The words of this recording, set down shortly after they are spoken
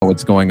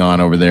what's going on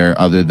over there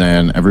other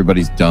than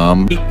everybody's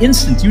dumb. The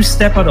instant you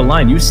step out of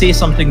line, you say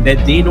something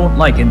that they don't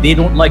like and they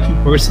don't like you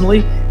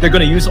personally, they're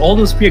going to use all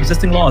those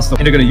pre-existing laws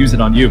and they're going to use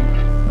it on you.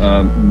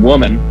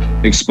 Woman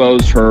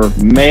exposed her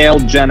male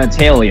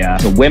genitalia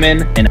to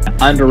women and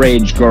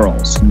underage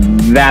girls.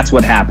 That's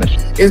what happened.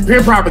 It's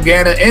pure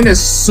propaganda and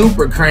it's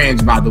super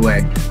cringe, by the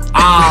way.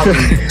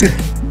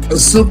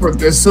 It's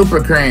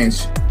super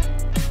cringe.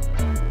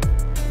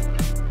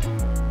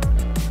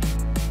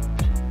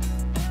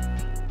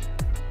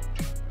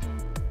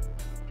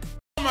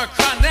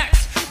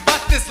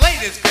 But this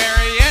latest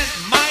variant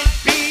might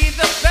be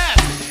the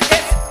best.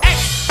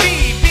 It's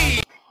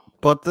XBB.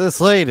 But this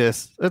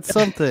latest, it's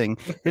something.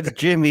 It's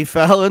Jimmy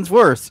Fallon's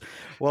worse.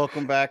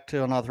 Welcome back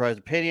to Unauthorized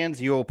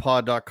Opinions,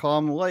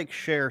 uopod.com. Like,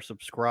 share,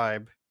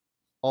 subscribe,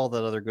 all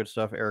that other good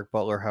stuff. Eric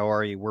Butler, how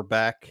are you? We're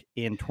back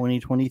in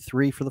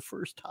 2023 for the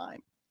first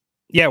time.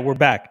 Yeah, we're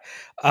back.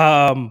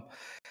 I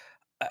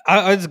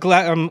was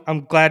glad.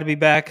 I'm glad to be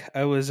back.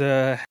 I was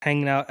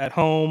hanging out at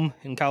home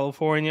in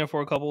California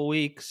for a couple of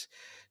weeks,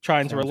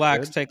 trying to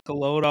relax, take the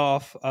load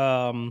off,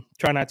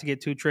 try not to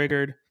get too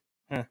triggered.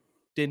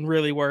 Didn't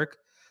really work,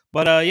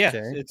 but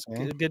it's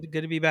good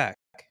to be back.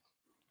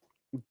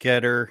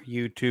 Getter,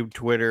 YouTube,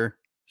 Twitter,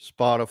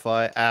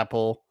 Spotify,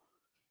 Apple,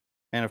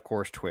 and of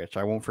course Twitch.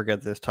 I won't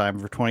forget this time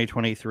for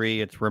 2023.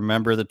 It's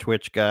remember the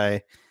Twitch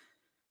guy.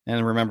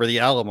 And remember the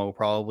Alamo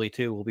probably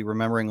too. We'll be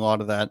remembering a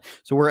lot of that.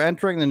 So we're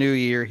entering the new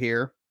year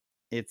here.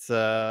 It's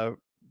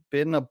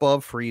been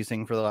above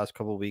freezing for the last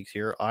couple of weeks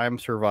here. I'm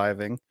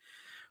surviving.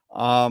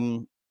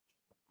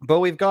 But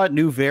we've got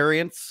new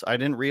variants. I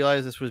didn't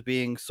realize this was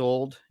being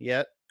sold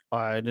yet.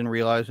 I didn't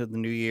realize that the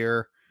new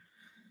year,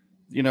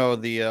 you know,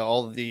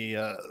 all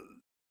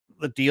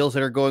the deals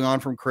that are going on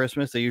from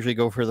Christmas, they usually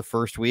go for the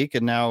first week,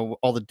 and now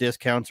all the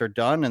discounts are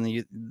done, and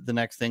the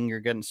next thing you're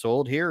getting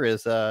sold here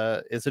is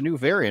a new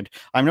variant.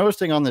 I'm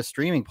noticing on this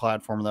streaming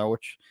platform though,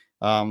 which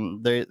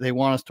they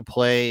want us to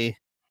play.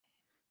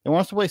 They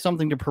want us to play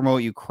something to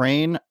promote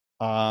Ukraine.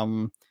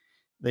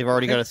 They've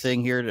already got a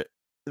thing here.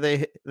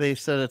 They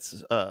said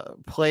it's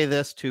play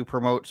this to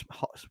promote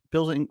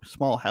building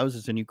small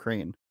houses in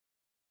Ukraine.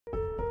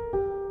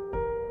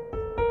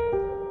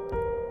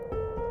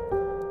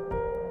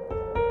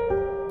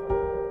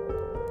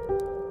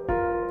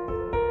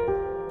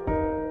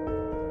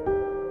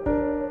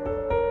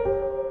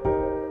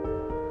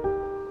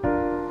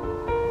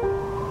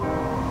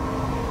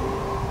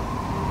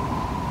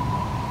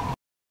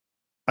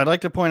 I'd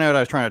like to point out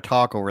I was trying to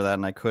talk over that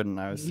and I couldn't.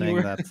 I was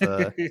saying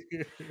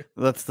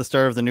that's the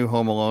start of the new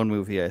Home Alone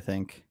movie, I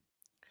think.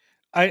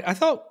 I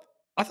thought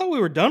we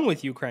were done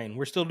with Ukraine.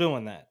 We're still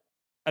doing that.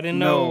 I didn't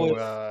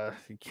know.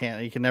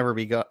 You can never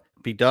be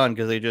done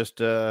because they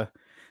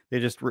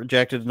just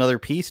rejected another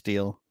peace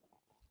deal.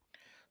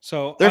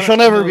 So there shall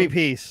never be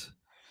peace.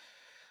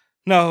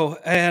 No,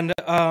 and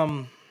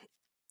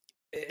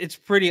it's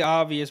pretty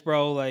obvious,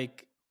 bro.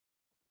 Like,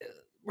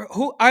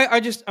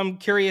 I'm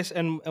curious,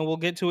 and we'll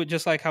get to it,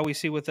 just like how we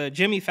see with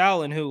Jimmy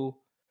Fallon, who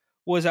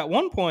was at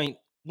one point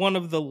one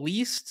of the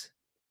least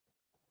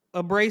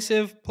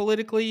abrasive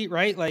politically,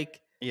 right?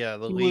 Like, yeah,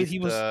 he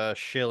was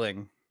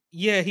shilling.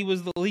 Yeah, he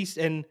was the least,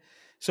 and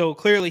so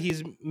clearly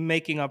he's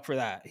making up for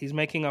that. He's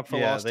making up for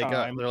lost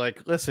time. They're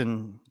like,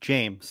 listen,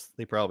 James.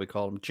 They probably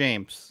called him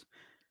James.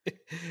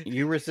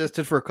 You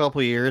resisted for a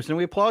couple of years, and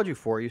we applaud you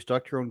for it. You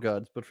stuck to your own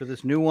guns, but for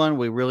this new one,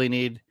 we really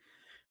need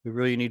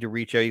to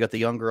reach out. You got the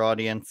younger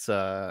audience.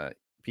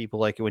 People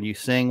like it when you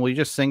sing. Will you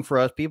just sing for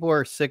us? People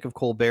are sick of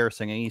Colbert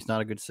singing. He's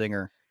not a good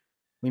singer.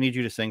 We need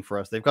you to sing for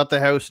us. They've got the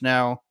house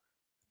now.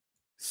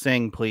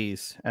 Sing,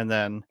 please. And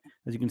then,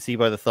 as you can see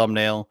by the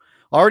thumbnail,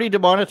 already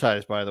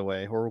demonetized, by the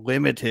way, or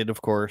limited,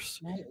 of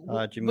course.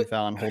 Jimmy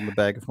Fallon holding the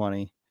bag of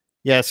money.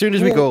 Yeah, as soon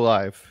as we go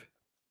live.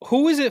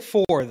 Who is it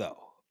for,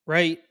 though?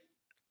 Right?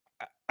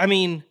 I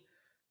mean,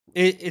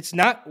 it's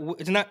not.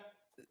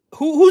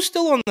 Who's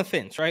still on the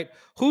fence, right?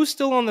 Who's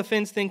still on the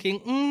fence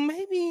thinking,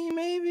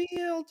 maybe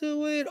I'll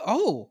do it.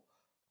 Oh,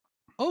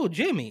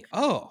 Jimmy.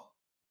 Oh,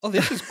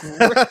 this is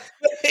great.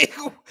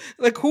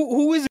 like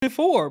who is it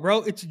for, bro?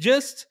 It's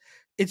just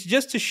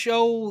to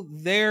show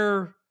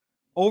their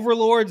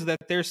overlords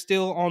that they're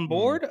still on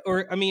board.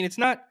 Or, I mean, it's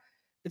not,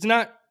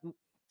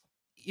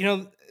 you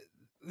know,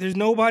 there's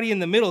nobody in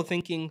the middle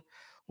thinking,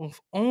 well,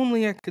 if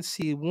only I could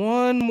see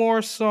one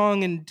more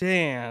song and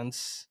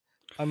dance,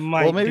 I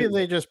might. Well, maybe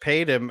they just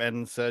paid him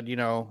and said, you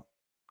know,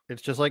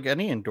 it's just like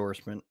any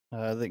endorsement.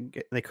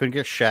 They couldn't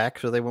get Shaq,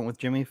 so they went with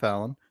Jimmy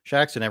Fallon.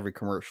 Shaq's in every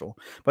commercial,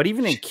 but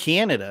even in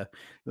Canada,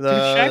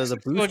 the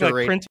booster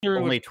rate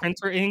only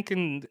Printer Ink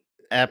and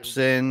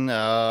Epson,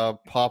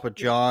 Papa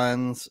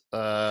John's,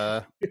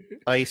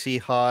 Icy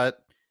Hot,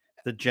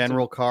 the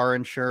General Car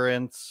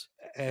Insurance,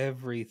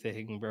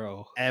 everything,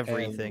 bro,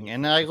 everything.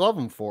 And I love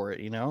them for it.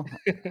 You know,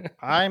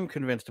 I'm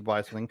convinced to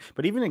buy something.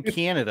 But even in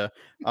Canada,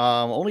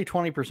 only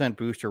 20%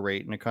 booster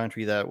rate in a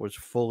country that was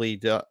fully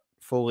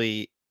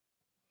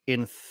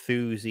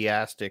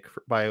enthusiastic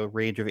by a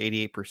range of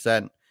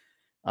 88%.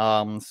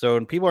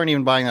 So people aren't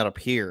even buying that up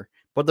here.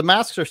 But the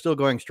masks are still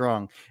going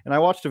strong. And I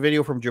watched a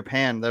video from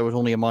Japan that was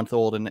only a month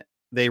old, and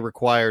they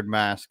required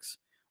masks.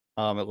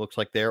 It looks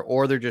like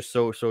or they're just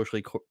so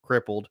socially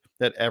crippled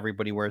that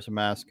everybody wears a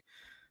mask.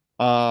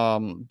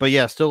 But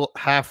yeah, still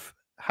half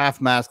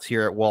masks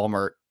here at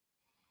Walmart.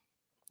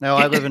 Now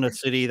I live in a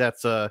city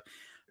that's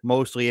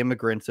mostly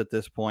immigrants at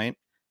this point,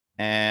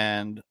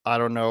 and I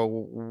don't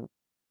know.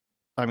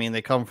 I mean,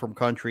 they come from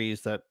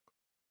countries that,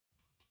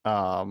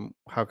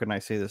 how can I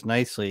say this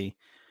nicely,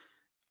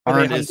 Are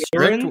they aren't as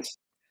strict. Hondurans?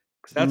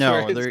 'Cause that's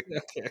No, where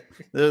it's okay.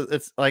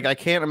 it's like I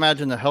can't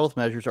imagine the health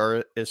measures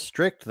are as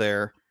strict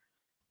there,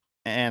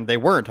 and they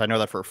weren't. I know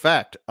that for a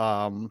fact.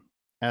 And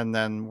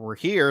then we're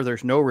here.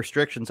 There's no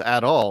restrictions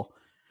at all.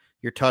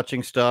 You're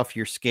touching stuff.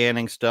 You're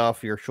scanning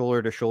stuff. You're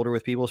shoulder to shoulder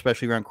with people,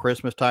 especially around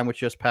Christmas time, which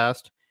just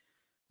passed.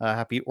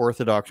 Happy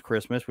Orthodox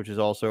Christmas, which is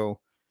also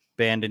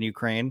banned in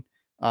Ukraine.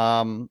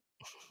 And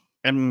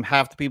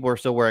half the people are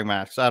still wearing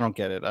masks. I don't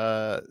get it.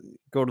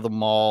 Go to the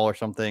mall or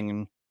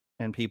something,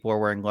 and people are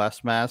wearing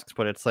less masks,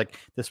 but it's like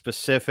the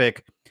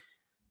specific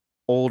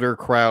older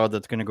crowd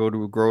that's going to go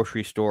to a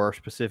grocery store,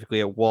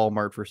 specifically at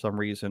Walmart for some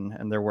reason,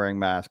 and they're wearing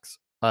masks.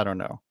 I don't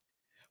know.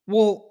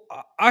 Well,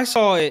 I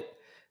saw it,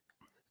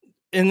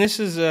 and this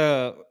is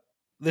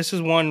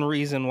one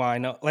reason why I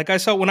know. Like I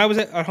saw when I was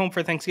at home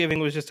for Thanksgiving,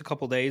 it was just a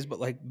couple days,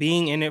 but like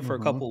being in it for a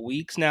couple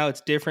weeks now,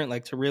 it's different.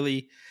 Like to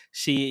really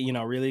see,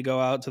 really go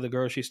out to the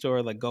grocery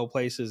store, like go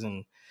places,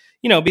 and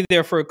be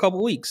there for a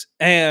couple weeks.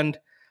 And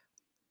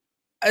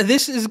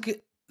this is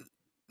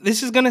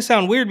going to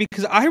sound weird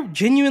because I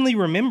genuinely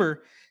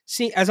remember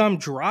as I'm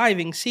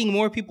driving, seeing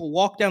more people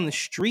walk down the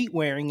street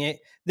wearing it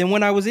than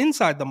when I was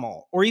inside the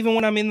mall or even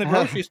when I'm in the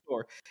grocery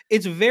store.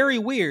 It's very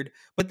weird,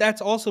 but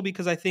that's also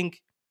because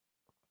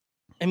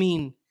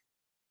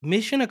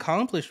mission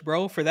accomplished,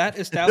 bro. For that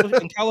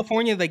established in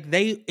California, like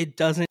it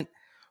doesn't,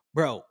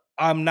 bro.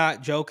 I'm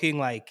not joking.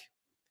 Like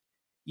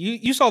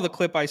you saw the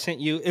clip I sent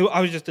you.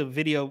 I was just a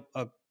video,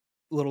 a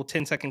little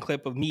 10-second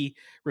clip of me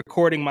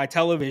recording my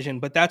television,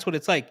 but that's what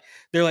it's like.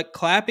 They're like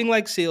clapping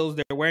like seals.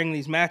 They're wearing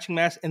these matching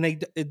masks, and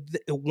it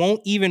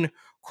won't even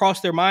cross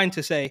their mind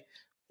to say,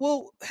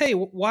 "Well, hey,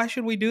 why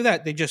should we do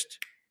that?" They just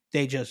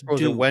Was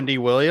do. it Wendy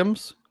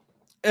Williams?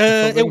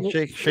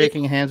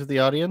 Shaking hands with the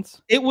audience.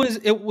 It was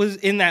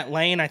in that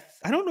lane. I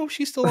don't know if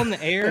she's still on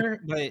the air,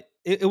 but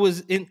it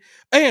was in.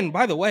 And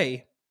by the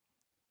way,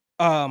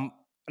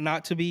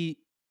 not to be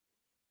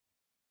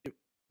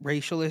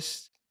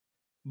racialist,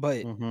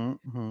 but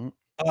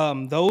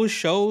those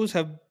shows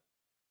have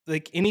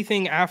like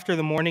anything after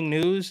the morning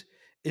news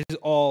is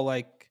all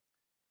like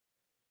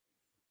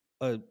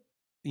a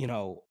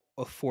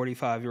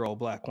 45-year-old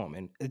black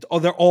woman.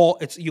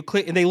 You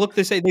click and they look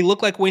the same. They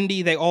look like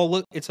Wendy. They all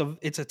look. It's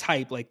a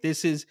type. Like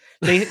this is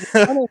they've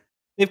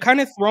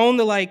kind of thrown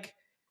the like,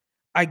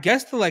 I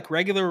guess the like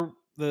regular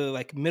the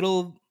like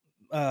middle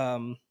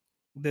the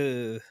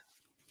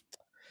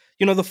the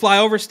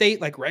flyover state,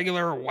 like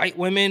regular white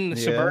women,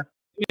 suburban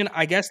women,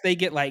 I guess they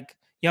get like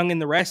Young and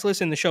the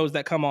Restless and the shows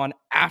that come on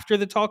after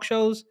the talk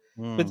shows.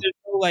 But there's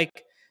no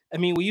like,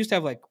 we used to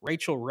have like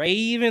Rachel Ray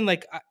even.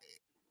 Like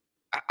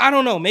I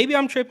don't know. Maybe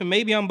I'm tripping.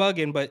 Maybe I'm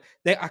bugging. But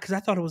because I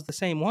thought it was the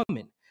same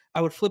woman.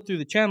 I would flip through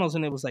the channels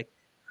and it was like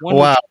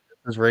this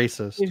is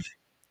racist.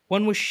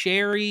 One was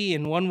Sherry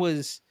and one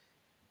was,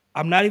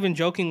 I'm not even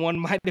joking, one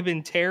might have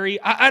been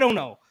Terry. I don't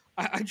know.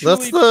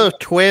 That's the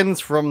twins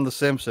from The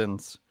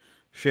Simpsons.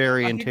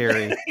 Sherry and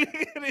Terry.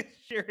 It is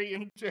Sherry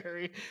and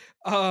Terry.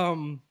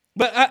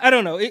 But I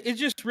don't know. It's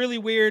just really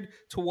weird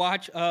to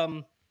watch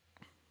the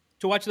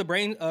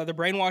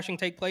brainwashing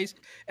take place.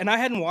 And I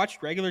hadn't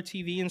watched regular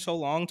TV in so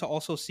long to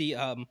also see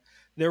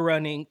they're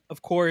running,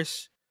 of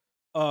course,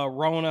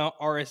 Rona,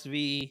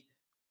 RSV,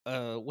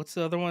 what's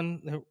the other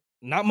one?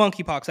 Not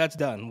monkeypox, that's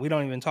done. We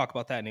don't even talk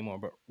about that anymore.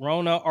 But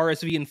Rona,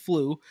 RSV, and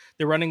flu,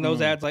 they're running those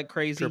ads like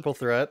crazy. Triple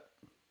threat.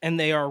 And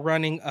they are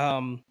running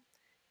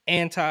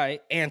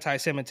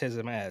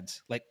anti-Semitism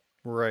ads. Like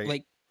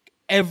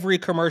every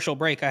commercial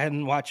break. I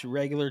hadn't watched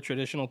regular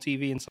traditional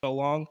TV in so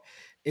long.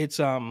 It's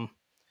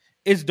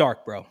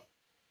dark, bro.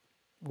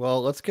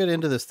 Well, let's get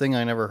into this thing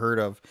I never heard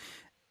of.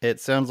 It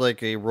sounds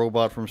like a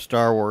robot from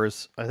Star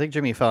Wars. I think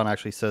Jimmy Fallon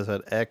actually says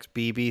that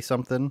XBB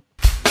something.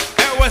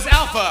 There was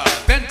Alpha,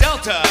 then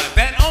Delta,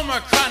 then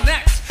Omicron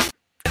next.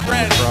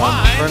 Red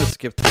wine. I'm trying to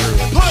skip through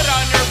it. Put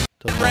on your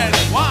red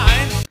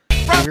wine.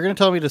 If you're going to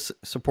tell me to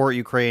support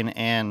Ukraine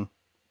and...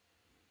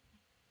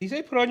 Did he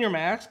say put on your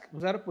mask?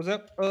 Was that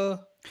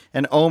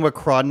And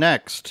Omicron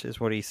next is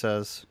what he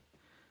says.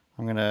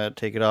 I'm going to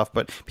take it off.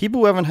 But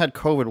people who haven't had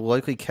COVID will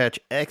likely catch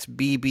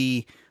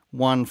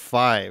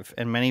XBB.1.5,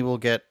 and many will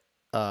get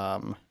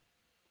reinfected,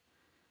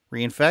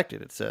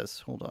 it says.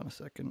 Hold on a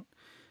second.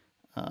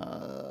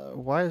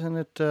 Why isn't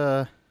it...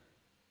 Oh,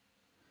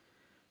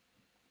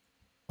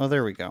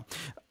 there we go.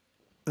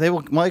 They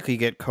will likely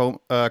get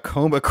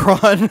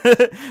Comicron.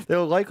 They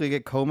will likely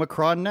get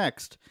Comicron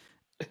next.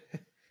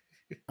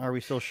 Are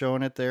we still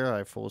showing it there?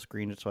 I full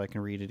screened it so I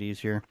can read it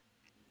easier.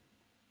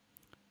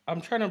 I'm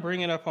trying to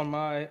bring it up on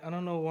my... I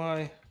don't know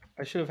why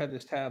I should have had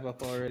this tab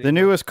up already. The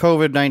newest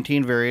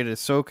COVID-19 variant is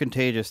so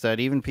contagious that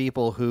even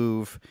people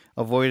who've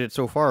avoided it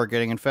so far are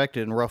getting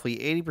infected, and roughly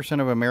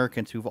 80% of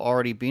Americans who've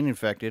already been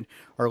infected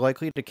are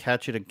likely to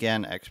catch it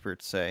again,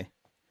 experts say.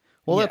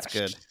 Well, that's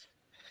good.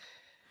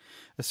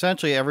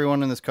 Essentially,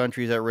 everyone in this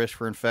country is at risk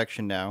for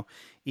infection now,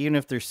 even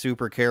if they're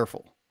super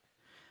careful.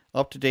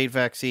 Up to date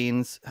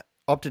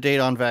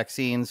on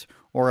vaccines,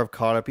 or have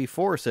caught it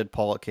before, said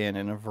Paul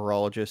Cannon, a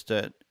virologist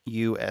at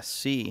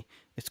USC.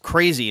 It's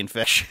crazy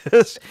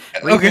infectious.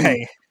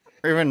 Okay.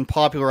 Even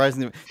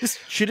popularizing this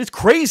shit is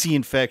crazy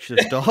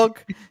infectious, dog.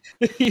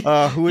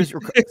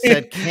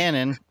 Said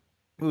Cannon,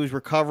 who's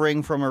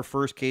recovering from her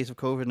first case of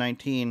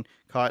COVID-19,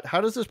 caught. How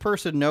does this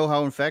person know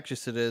how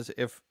infectious it is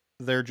if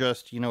they're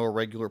just, a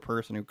regular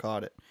person who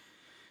caught it?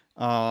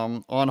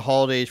 On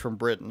holidays from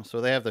Britain.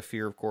 So they have the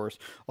fear, of course.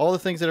 All the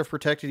things that have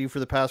protected you for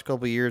the past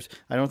couple of years,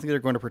 I don't think they're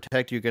going to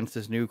protect you against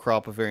this new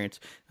crop of variants.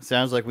 It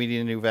sounds like we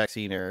need a new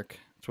vaccine, Eric.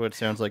 That's what it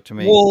sounds like to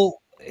me. Well,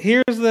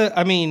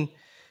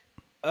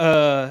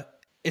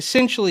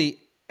 essentially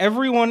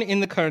everyone in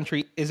the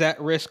country is at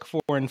risk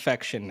for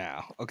infection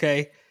now.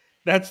 Okay.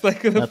 That's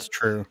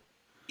true.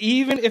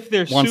 Even if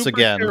they're super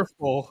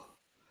careful,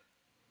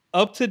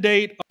 up to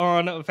date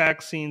on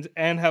vaccines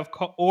and have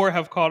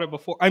caught it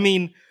before. I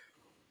mean,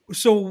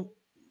 so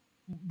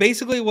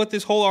basically what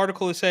this whole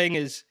article is saying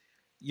is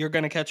you're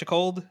going to catch a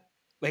cold.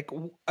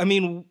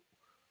 Between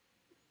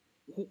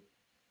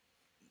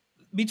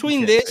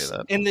this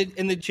and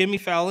the Jimmy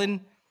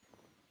Fallon,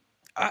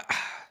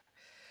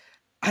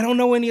 I don't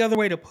know any other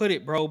way to put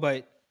it, bro,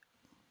 but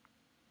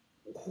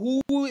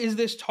who is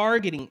this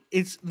targeting?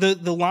 It's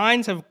the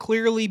lines have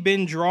clearly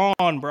been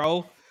drawn,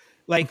 bro.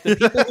 Like the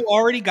people who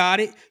already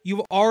got it,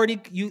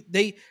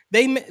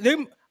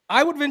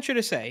 I would venture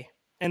to say,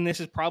 and this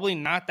is probably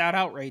not that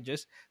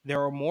outrageous,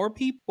 there are more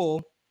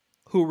people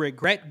who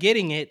regret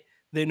getting it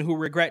than who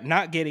regret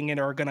not getting it,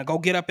 or are going to go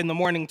get up in the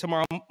morning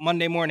tomorrow,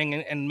 Monday morning,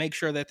 and make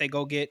sure that they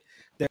go get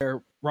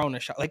their Rona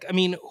shot. Like, I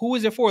mean, who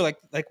is it for? Like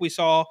we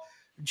saw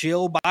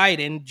Jill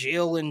Biden,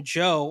 Jill and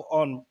Joe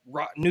on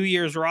New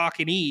Year's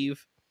Rockin'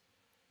 Eve,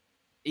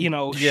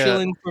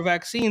 shilling for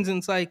vaccines. And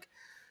it's like,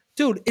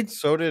 dude,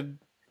 So did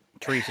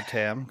Theresa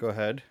Tam. Go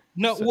ahead.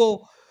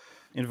 No,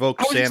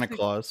 invoke Santa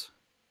Claus.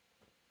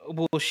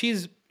 Well,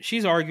 she's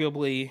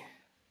arguably.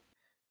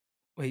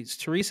 Wait, it's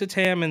Theresa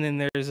Tam, and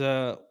then there's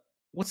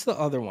what's the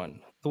other one?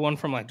 The one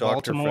from like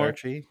Dr. Baltimore.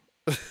 Fauci?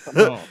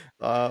 No,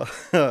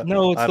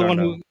 no, it's the one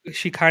who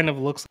she kind of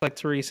looks like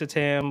Theresa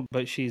Tam,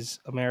 but she's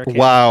American.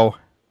 Wow.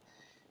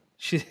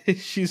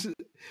 She's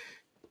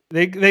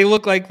they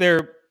look like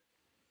they're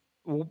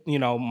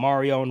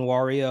Mario and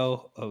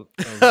Wario of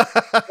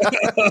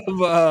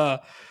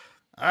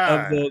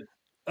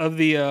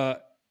the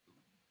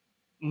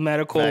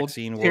medical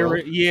vaccine world.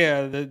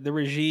 The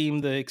regime,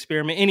 the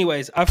experiment.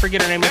 Anyways, I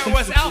forget her name. There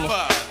was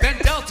Alpha, then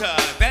Delta,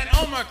 then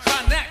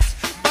Omicron next,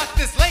 but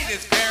this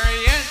latest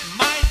variant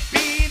might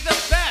be the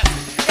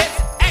best.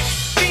 It's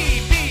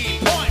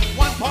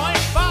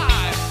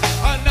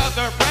XBB.1.5.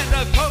 Another brand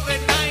of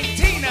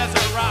COVID-19 has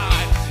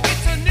arrived.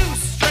 It's a new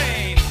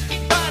strain,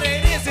 but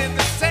it isn't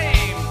the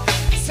same.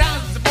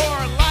 Sounds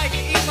more like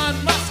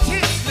Elon Musk's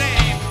kid's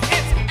name.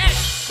 It's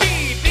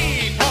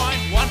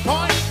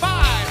XBB.1.5.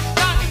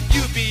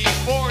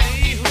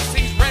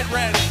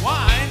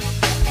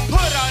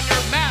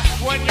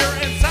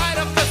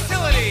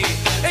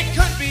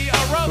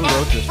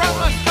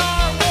 From a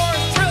Star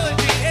Wars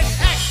trilogy, it's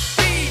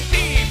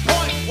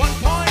XBB.1.5,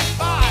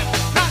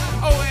 not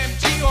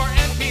OMG or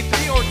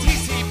MP3 or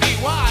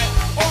TCBY,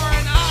 or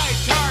an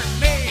iChart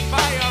made by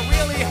a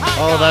really high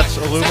guy. That's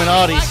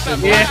Illuminati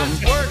symbolism.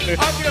 Word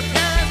of your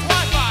parents'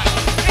 Wi-Fi.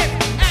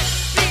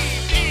 It's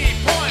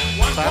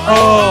XBB.1.5.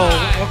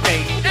 Oh,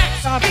 okay.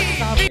 Stop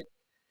it.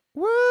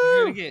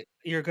 Woo!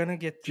 You're gonna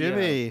get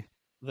Jimmy.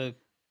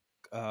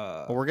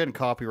 Well, we're getting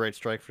copyright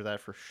strike for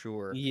that for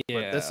sure. Yeah.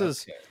 But this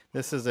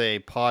is a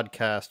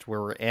podcast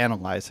where we're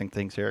analyzing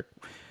things here.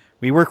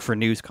 We work for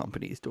news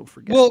companies, don't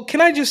forget. Well,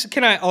 can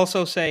I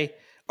also say,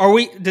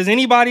 does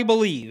anybody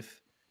believe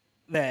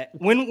that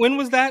when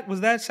was that? Was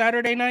that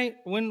Saturday night?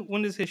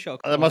 When does his show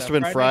come? That must have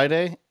been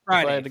Friday.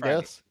 Friday. If I had to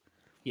guess.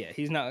 Yeah,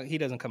 he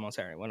doesn't come on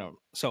Saturday. Whatever.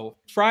 So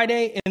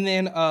Friday, and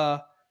then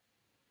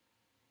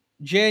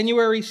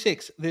January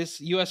 6th,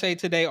 this USA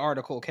Today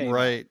article came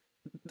right.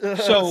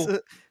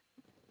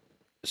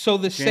 So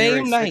the January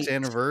same night, 6th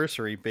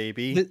anniversary,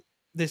 baby.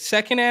 The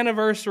second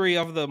anniversary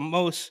of the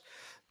most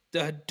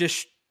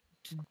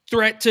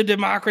threat to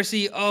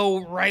democracy.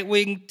 Oh,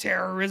 right-wing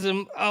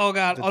terrorism. Oh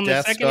God! The on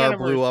Death the second Star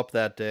anniversary, blew up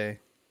that day.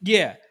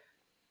 Yeah,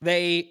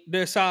 they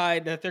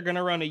decide that they're going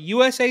to run a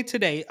USA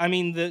Today. I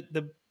mean,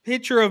 the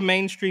picture of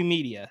mainstream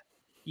media,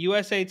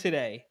 USA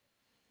Today.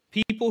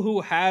 People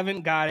who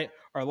haven't got it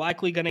are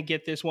likely going to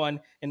get this one,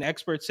 and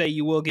experts say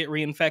you will get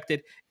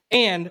reinfected.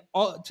 And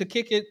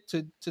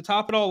to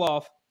top it all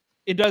off,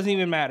 It doesn't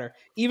even matter.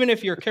 Even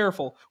if you're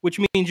careful, which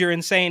means you're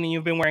insane and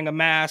you've been wearing a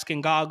mask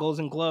and goggles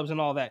and gloves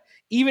and all that.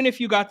 Even if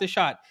you got the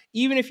shot,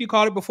 even if you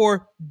caught it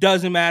before,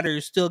 doesn't matter.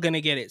 You're still going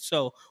to get it.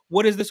 So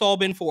what has this all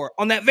been for?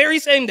 On that very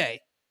same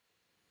day,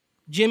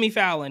 Jimmy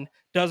Fallon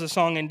does a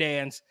song and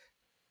dance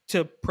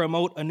to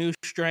promote a new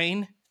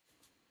strain.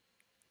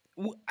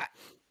 What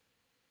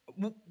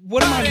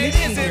am I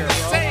missing here,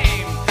 bro?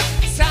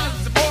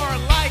 Sounds more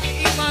like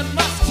Elon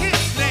Musk's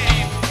kid's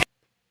name.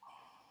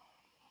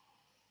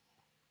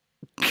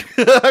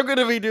 I'm going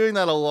to be doing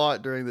that a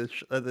lot during this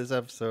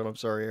episode. I'm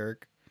sorry,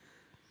 Eric.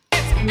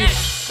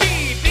 It's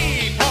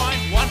SBD point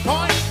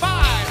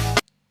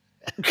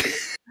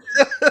 1.5.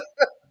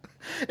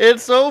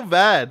 It's so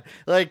bad.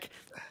 Like,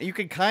 you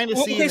can kind of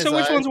see. Okay, so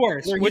which one's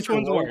worse? Which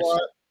one's worse?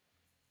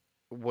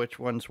 Which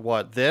one's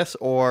what? This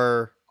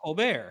or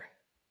Colbert?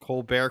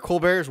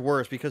 Colbert's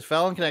worse because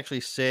Fallon can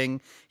actually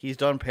sing. He's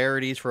done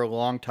parodies for a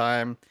long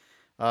time.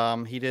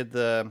 He did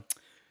the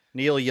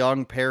Neil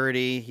Young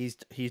parody.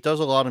 He does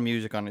a lot of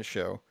music on his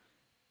show,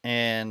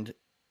 and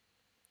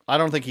I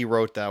don't think he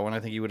wrote that one. I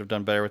think he would have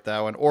done better with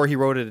that one, or he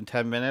wrote it in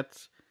 10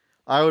 minutes.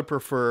 I would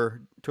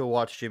prefer to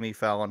watch Jimmy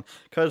Fallon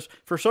because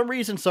for some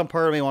reason, some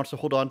part of me wants to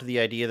hold on to the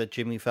idea that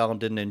Jimmy Fallon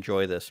didn't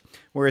enjoy this,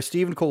 whereas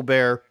Stephen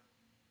Colbert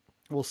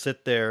will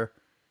sit there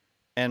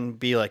and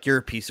be like, "You're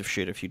a piece of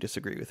shit if you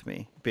disagree with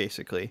me,"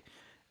 basically.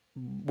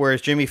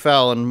 Whereas Jimmy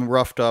Fallon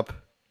roughed up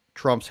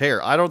Trump's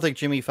hair. I don't think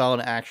Jimmy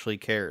Fallon actually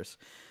cares.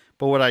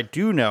 But what I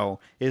do know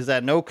is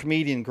that no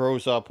comedian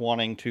grows up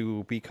wanting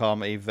to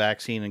become a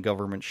vaccine and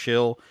government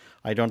shill.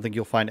 I don't think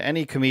you'll find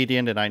any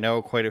comedian, and I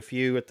know quite a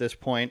few at this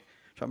point,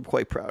 which I'm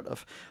quite proud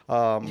of.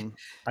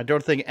 I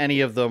don't think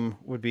any of them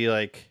would be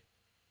like,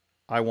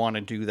 I want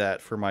to do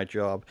that for my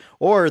job.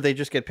 Or they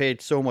just get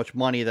paid so much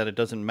money that it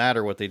doesn't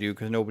matter what they do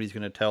because nobody's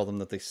going to tell them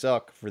that they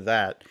suck for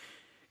that.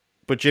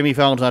 But Jimmy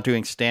Fallon's not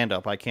doing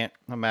stand-up. I can't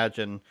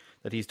imagine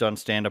that he's done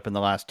stand-up in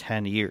the last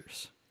 10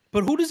 years.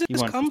 But who does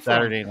this come from?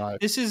 Saturday Night.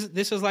 This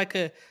is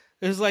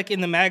like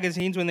in the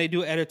magazines when they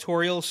do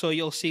editorials. So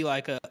you'll see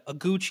like a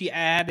Gucci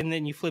ad, and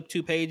then you flip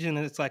 2 pages, and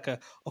it's like a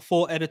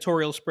full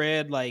editorial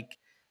spread. Like,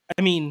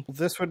 I mean,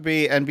 this would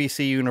be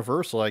NBC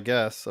Universal, I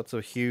guess. That's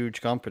a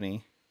huge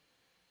company.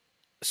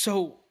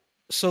 So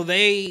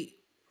they,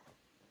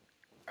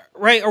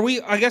 right?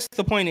 I guess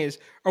the point is,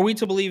 are we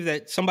to believe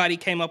that somebody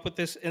came up with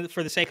this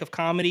for the sake of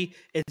comedy?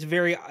 It's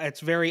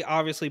very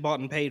obviously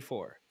bought and paid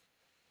for,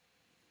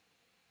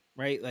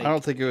 right? Like, I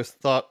don't think it was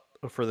thought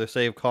for the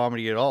sake of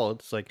comedy at all.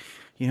 It's like,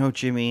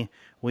 Jimmy,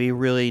 we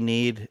really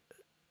need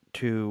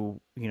to,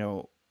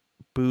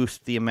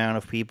 boost the amount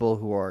of people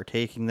who are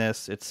taking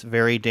this. It's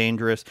very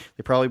dangerous.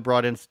 They probably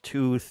brought in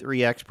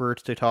 2-3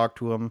 experts to talk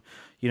to him.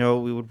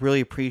 We would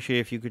really appreciate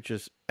if you could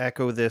just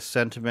echo this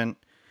sentiment.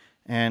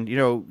 And,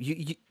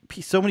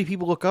 so many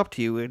people look up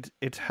to you.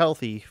 It's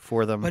healthy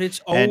for them. But it's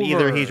and over.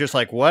 Either he's just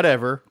like,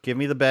 whatever, give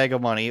me the bag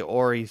of money,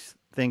 or he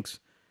thinks,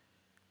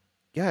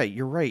 yeah,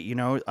 you're right.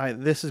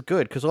 This is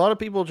good. Because a lot of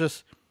people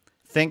just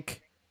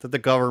think that the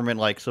government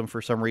likes them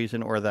for some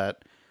reason, or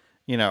that,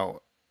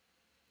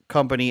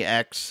 Company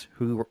X,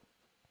 who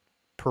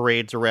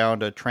parades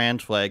around a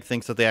trans flag,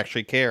 thinks that they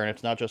actually care, and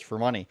it's not just for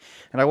money.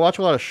 And I watch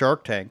a lot of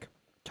Shark Tank,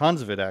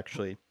 tons of it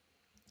actually.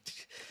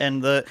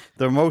 And the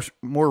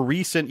more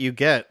recent you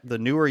get, the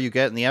newer you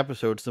get in the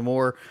episodes, the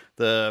more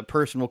the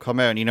person will come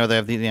out, and they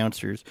have the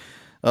announcers.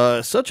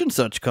 Such and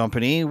such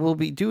company will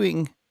be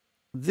doing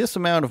this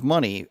amount of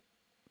money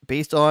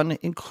based on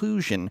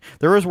inclusion.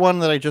 There was one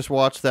that I just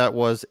watched that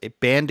was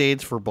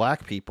Band-Aids for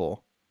black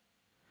people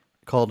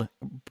called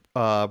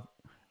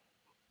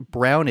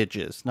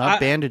brownages, not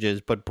bandages,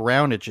 but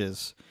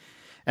brownages.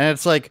 And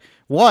it's like,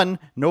 one,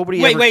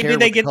 nobody ever cared.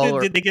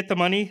 Did they get the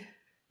money?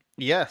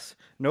 Yes.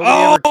 Nobody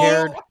ever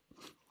cared.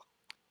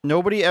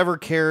 Nobody ever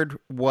cared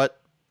what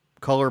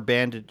color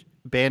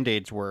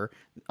band-aids were.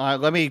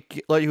 Let me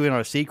let you in on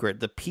a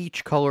secret. The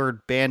peach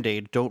colored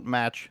band-aid don't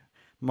match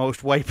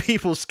most white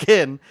people's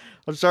skin.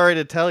 I'm sorry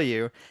to tell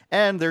you.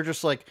 And they're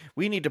just like,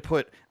 we need to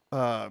put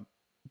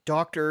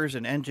doctors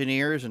and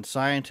engineers and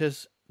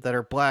scientists that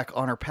are black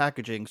on our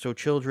packaging so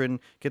children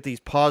get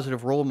these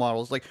positive role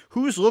models. Like,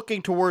 who's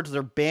looking towards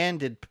their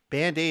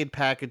Band-Aid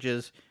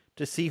packages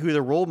to see who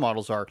their role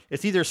models are?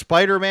 It's either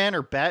Spider-Man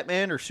or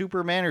Batman or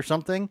Superman or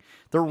something.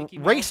 The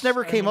race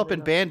never came up in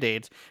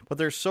Band-Aids, but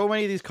there's so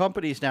many of these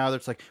companies now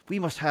that's like, we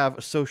must have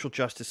a social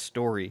justice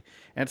story.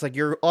 And it's like,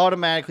 you're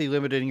automatically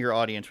limiting your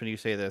audience when you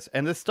say this.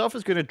 And this stuff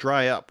is going to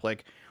dry up.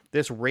 Like,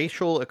 this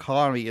racial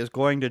economy is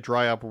going to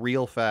dry up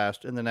real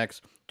fast in the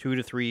next 2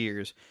 to 3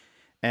 years.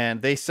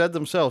 And they said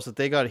themselves that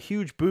they got a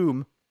huge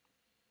boom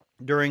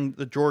during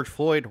the George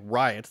Floyd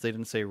riots. They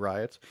didn't say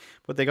riots,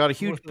 but they got a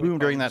huge boom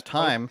during that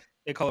time.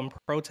 They call them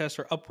protests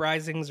or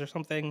uprisings or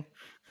something.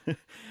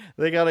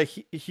 They got a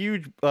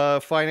huge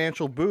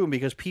financial boom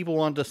because people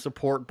wanted to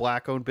support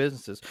black-owned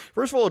businesses.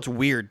 First of all, it's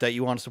weird that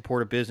you want to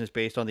support a business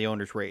based on the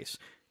owner's race.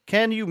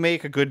 Can you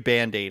make a good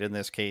Band-Aid in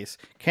this case?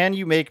 Can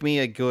you make me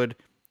a good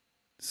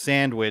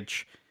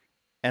sandwich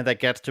and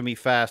that gets to me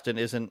fast and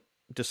isn't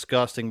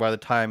disgusting by the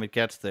time it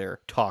gets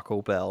there?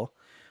 Taco Bell.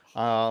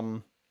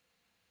 And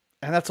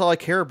that's all I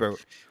care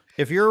about.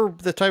 If you're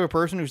the type of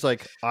person who's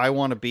like, I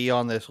want to be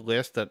on this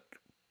list that,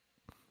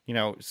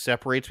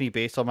 separates me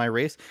based on my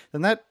race,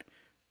 then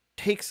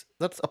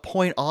that's a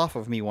point off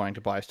of me wanting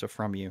to buy stuff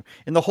from you.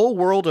 In the whole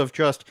world of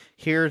just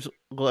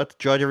let's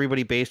judge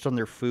everybody based on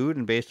their food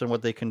and based on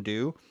what they can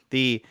do.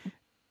 The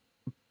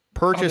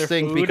purchase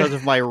things food. because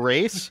of my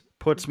race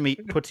puts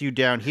you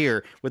down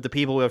here with the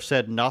people who have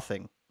said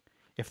nothing.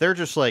 If they're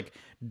just like,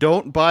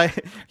 don't buy,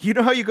 you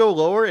know how you go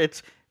lower?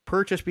 It's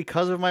purchase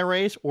because of my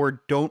race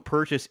or don't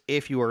purchase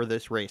if you are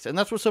this race. And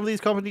that's what some of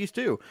these companies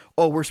do.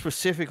 Oh, we're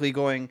specifically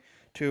going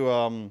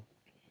to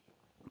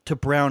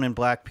brown and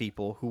black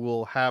people who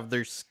will have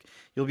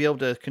you'll be able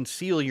to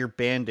conceal your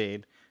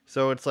Band-Aid.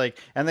 So it's like,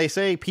 and they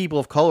say people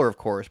of color, of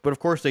course, but of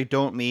course they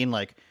don't mean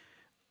like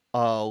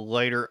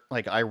lighter,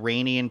 like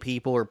Iranian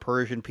people or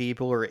Persian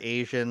people or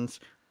Asians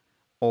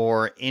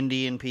or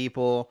Indian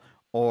people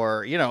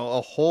or,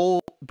 a whole,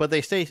 but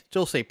they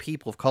still say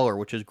people of color,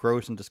 which is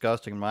gross and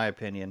disgusting in my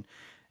opinion.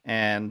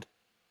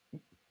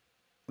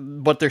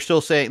 But they're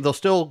still saying, they'll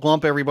still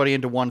lump everybody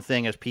into one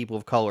thing as people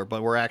of color,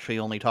 but we're actually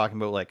only talking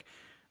about like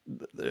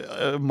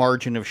a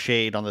margin of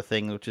shade on the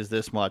thing, which is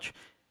this much.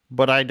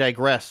 But I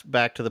digress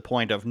back to the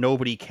point of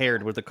nobody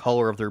cared with the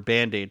color of their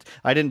Band-Aids.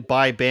 I didn't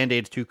buy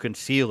Band-Aids to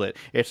conceal it.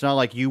 It's not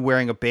like you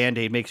wearing a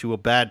Band-Aid makes you a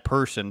bad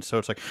person. So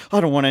it's like,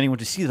 I don't want anyone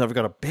to see that I've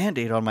got a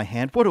Band-Aid on my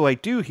hand. What do I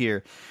do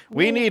here?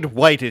 We need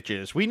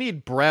whiteages. We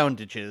need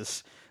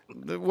brownages.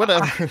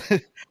 Whatever.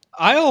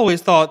 I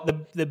always thought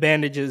the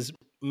bandages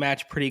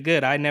match pretty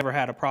good. I never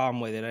had a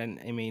problem with it. And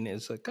I mean,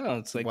 it's like,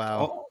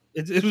 wow. Oh,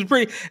 it was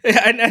pretty.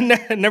 I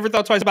never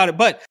thought twice about it.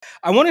 But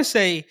I want to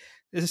say,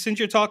 since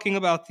you're talking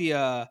about the,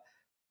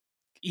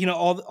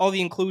 all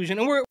the inclusion,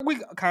 and we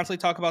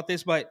constantly talk about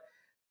this, but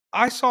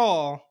I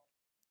saw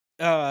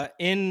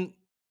in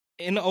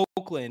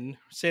Oakland,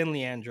 San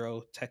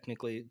Leandro,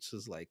 technically, it's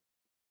just like,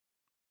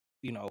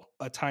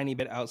 a tiny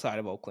bit outside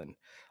of Oakland,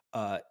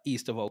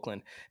 east of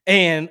Oakland.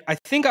 And I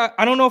think,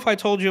 I don't know if I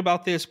told you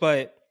about this,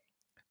 but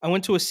I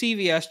went to a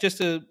CVS,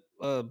 just a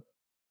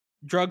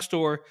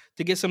drugstore,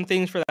 to get some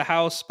things for the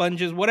house,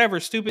 sponges, whatever,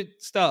 stupid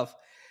stuff.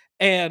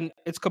 And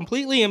it's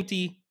completely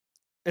empty.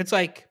 It's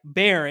like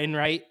barren,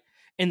 right?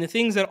 And the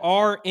things that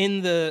are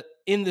in the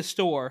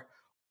store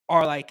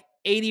are like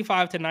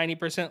 85 to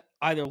 90%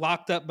 either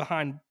locked up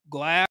behind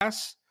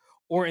glass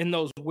or in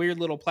those weird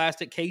little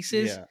plastic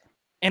cases. Yeah.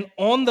 And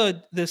on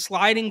the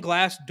sliding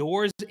glass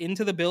doors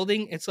into the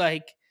building, it's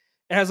like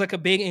it has like a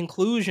big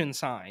inclusion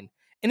sign.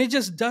 And it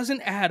just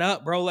doesn't add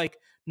up, bro. Like,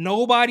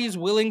 nobody's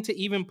willing to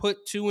even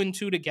put 2 and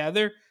 2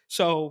 together.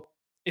 So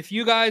if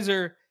you guys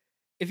are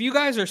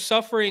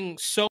suffering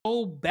so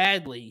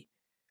badly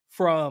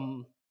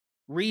from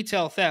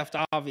retail theft,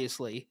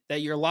 obviously,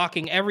 that you're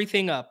locking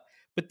everything up,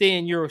 but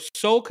then you're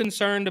so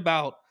concerned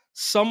about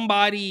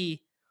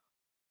somebody.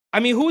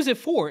 I mean, who is it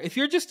for? If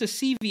you're just a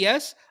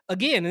CVS,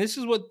 again, and this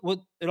is what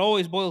it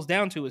always boils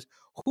down to, is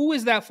who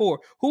is that for?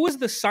 Who is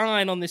the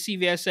sign on the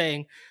CVS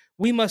saying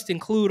we must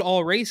include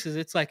all races?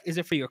 It's like, is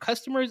it for your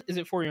customers? Is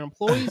it for your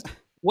employees?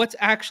 What's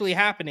actually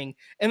happening?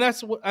 And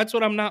that's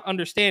what I'm not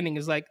understanding,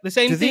 is like the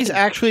same thing. Do these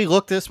actually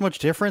look this much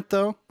different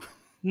though?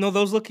 No,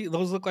 those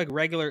look like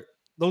regular.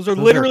 Those are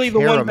literally the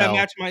ones that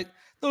match my.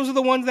 Those are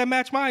the ones that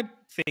match my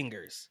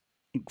fingers.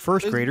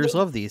 First graders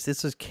love these.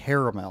 This is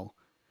caramel,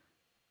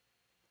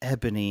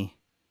 ebony.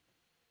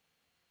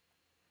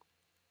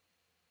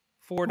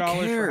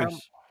 $4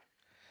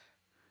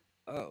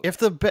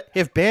 for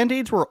if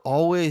Band-Aids were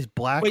always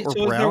black or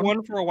brown, is there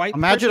one for a white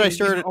imagine person? I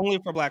started only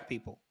for black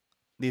people.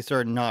 These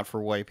are not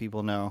for white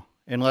people, no,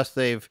 unless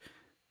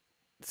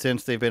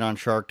since they've been on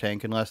Shark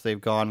Tank, unless they've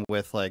gone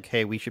with like,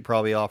 hey, we should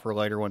probably offer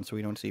lighter ones so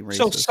we don't seem racist.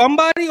 So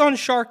somebody on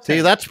Shark Tank.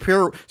 See, that's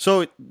pure.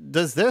 So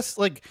does this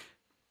like?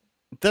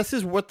 This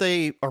is what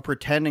they are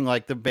pretending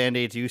like the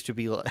Band-Aids used to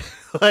be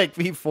like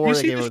before. You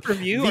see this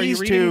review? Are you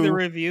reading the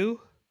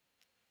review?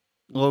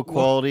 Low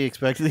quality,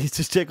 expected these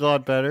to stick a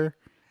lot better.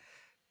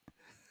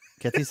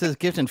 Get these as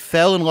gifts and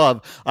fell in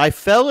love. I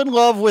fell in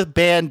love with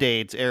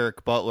Band-Aids,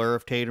 Eric Butler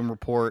of Tatum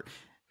Report.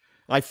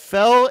 I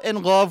fell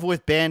in love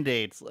with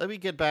Band-Aids. Let me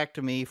get back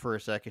to me for a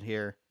second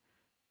here.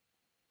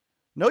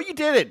 No, you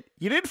didn't.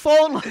 You didn't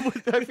fall in love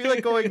with... I feel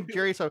like going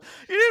Jerry. So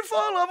you didn't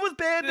fall in love with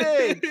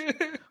Band-Aids.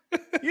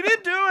 You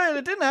didn't do it.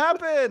 It didn't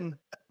happen.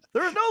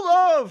 There was no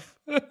love.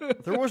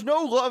 There was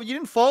no love. You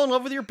didn't fall in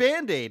love with your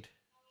Band-Aid.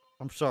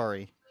 I'm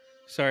sorry.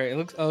 Sorry. It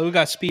looks. Oh, we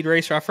got Speed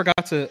Racer. I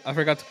forgot to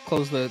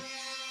close the.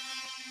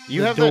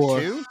 You have door.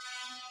 That too?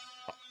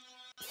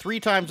 3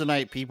 times a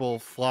night, people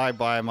fly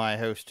by my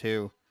house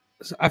too.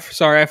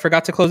 Sorry, I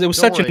forgot to close. It was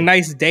such a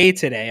nice day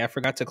today. I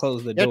forgot to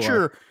close the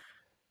door.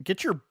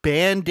 Get your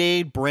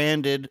Band-Aid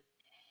branded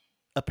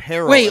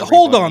apparel. Wait,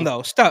 hold on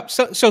though. Stop.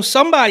 So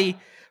somebody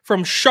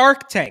from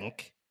Shark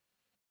Tank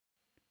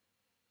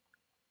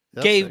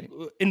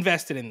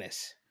invested in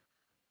this.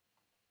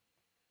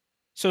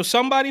 So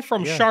somebody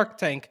from Shark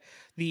Tank,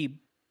 the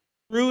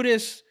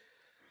rudest,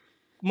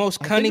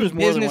 most cunning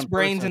business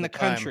brains in the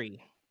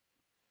country.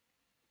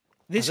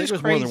 This is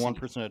crazy. More than one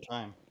person at a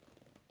time.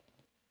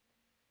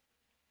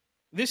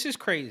 This is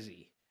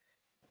crazy.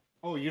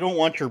 Oh, you don't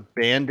want your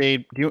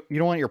Band-Aid? You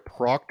don't want your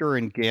Procter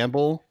and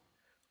Gamble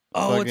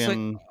Oh, it's like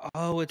fucking it's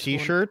one-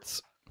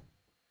 t-shirts?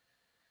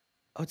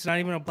 oh, it's not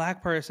even a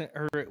black person,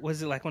 or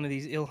was it like one of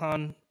these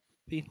Ilhan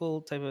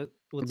people type of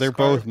with They're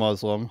scarf? both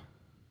Muslim.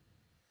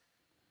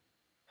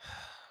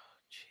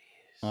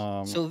 Jeez.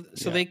 Yeah.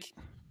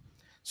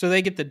 So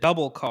they get the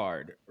double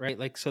card, right?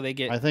 Like so they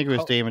get. I think it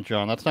was Damon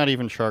John. That's not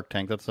even Shark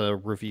Tank. That's a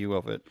review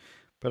of it.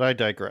 But I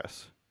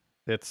digress.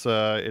 It's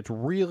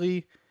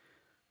really,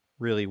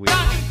 really weird.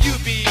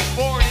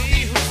 UB40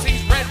 who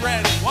sings red,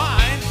 red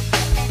wine.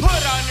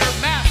 Put on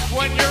your mask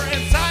when you're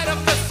inside a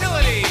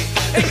facility.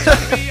 It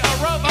could be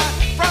a robot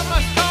from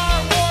a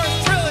Star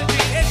Wars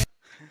trilogy.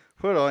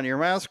 Put on your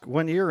mask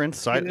when you're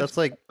inside. That's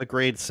like a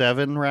grade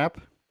 7 rap.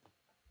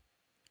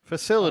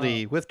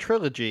 Facility with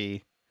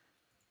trilogy.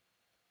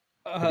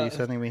 What are you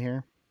sending me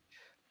here?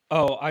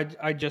 Oh,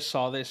 I just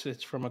saw this.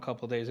 It's from a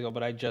couple days ago,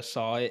 but I just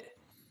saw it.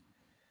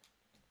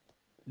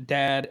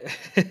 Dad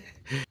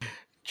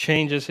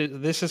changes his.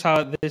 This is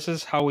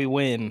how we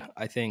win.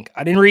 I think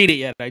I didn't read it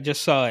yet. I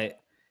just saw it,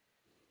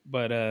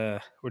 but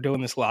we're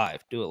doing this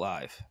live. Do it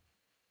live.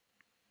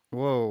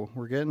 Whoa,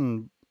 we're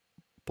getting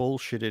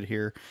bullshitted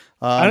here.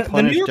 The New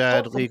Punished York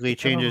dad Post- legally I don't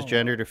changes know.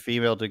 gender to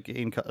female to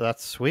gain.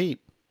 That's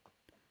sweet.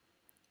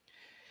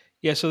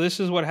 Yeah, so this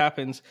is what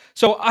happens.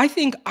 So I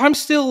think I'm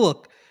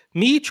still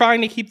me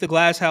trying to keep the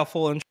glass half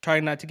full and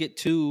trying not to get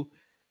too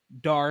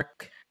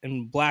dark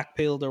and black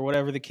pilled or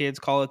whatever the kids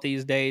call it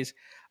these days.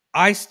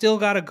 I still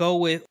got to go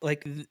with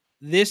like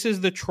this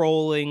is the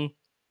trolling.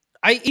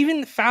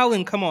 Even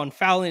Fallon, come on,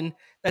 Fallon,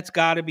 that's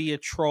got to be a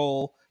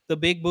troll. The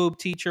big boob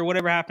teacher,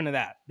 whatever happened to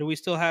that? Do we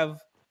still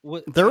have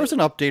what There was an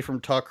update from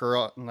Tucker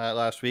on that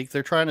last week.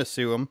 They're trying to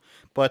sue him,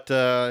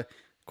 but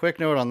quick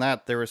note on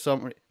that: there was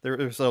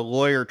a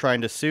lawyer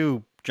trying to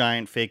sue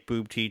giant fake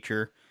boob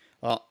teacher,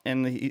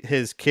 and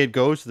his kid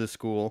goes to the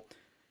school,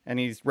 and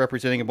he's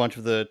representing a bunch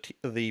of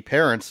the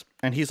parents,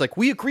 and he's like,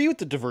 "We agree with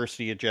the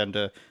diversity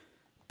agenda,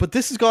 but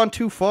this has gone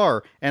too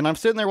far." And I'm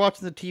sitting there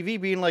watching the TV,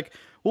 being like,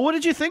 "Well, what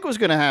did you think was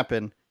going to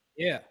happen?"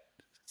 Yeah.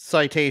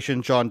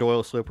 Citation: John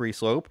Doyle, Slippery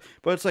Slope.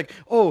 But it's like,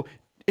 oh,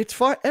 it's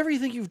fine.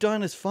 Everything you've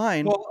done is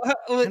fine. Well,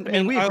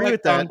 and we I agree like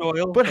with John that.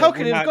 Doyle, but how but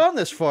could we're it have not- gone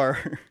this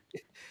far?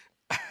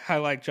 I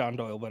like John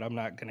Doyle, but I'm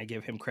not going to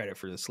give him credit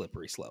for the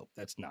slippery slope.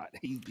 That's not.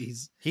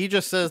 He's. He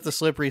just says the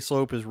slippery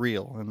slope is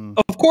real. And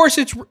Of course,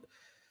 it's.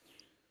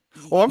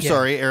 oh, I'm Yeah.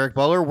 sorry, Eric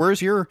Butler.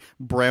 Where's your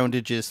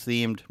Browndages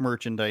themed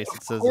merchandise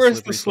that says Of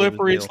course, the slope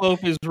slippery is real?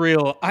 slope is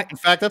real. In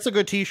fact, that's a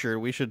good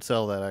T-shirt. We should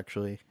sell that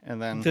actually.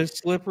 And then The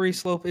slippery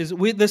slope is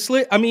the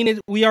slip. I mean,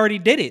 we already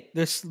did it.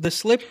 The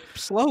slip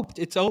sloped.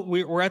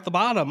 We're at the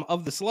bottom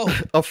of the slope.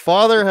 a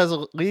father has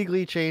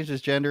legally changed his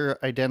gender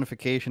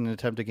identification in an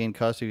attempt to gain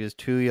custody of his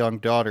 2 young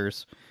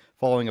daughters,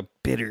 following a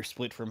bitter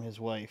split from his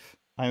wife.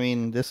 I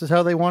mean, this is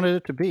how they wanted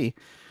it to be.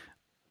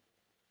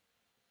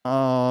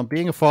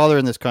 Being a father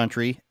in this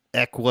country,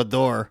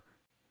 Ecuador,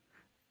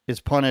 is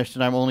punished,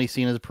 and I'm only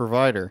seen as a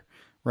provider,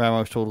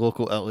 Ramos told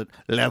local outlet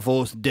La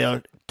Voz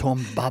del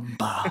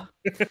Tombamba.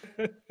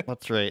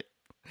 That's right.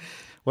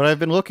 What I've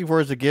been looking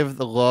for is to give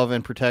the love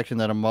and protection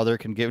that a mother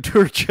can give to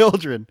her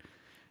children.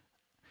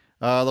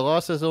 The law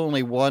says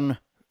only one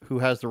who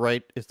has the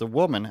right is the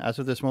woman. As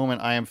of this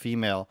moment, I am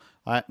female.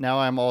 Now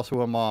I'm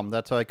also a mom.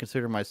 That's how I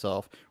consider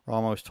myself,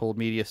 Ramos told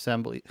media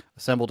assembled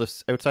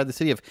outside the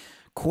city of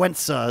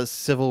Cuenca's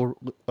civil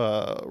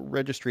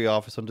registry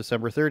office on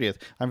December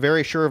 30th. I'm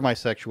very sure of my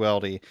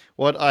sexuality.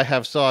 What I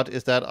have sought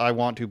is that I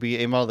want to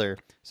be a mother,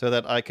 so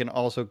that I can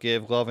also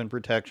give love and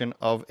protection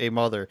of a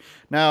mother.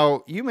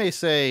 Now, you may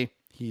say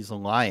he's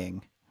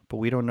lying, but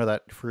we don't know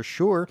that for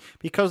sure,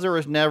 because there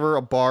was never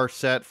a bar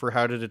set for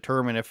how to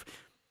determine if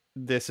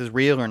this is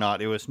real or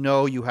not. It was,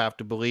 no, you have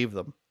to believe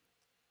them.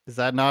 Is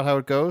that not how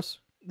it goes?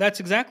 That's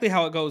exactly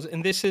how it goes.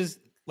 And this is,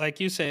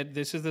 like you said,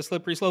 this is the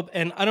slippery slope.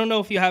 And I don't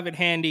know if you have it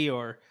handy,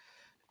 or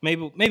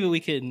maybe we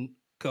can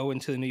go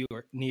into the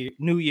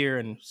new year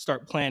and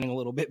start planning a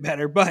little bit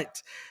better.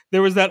 But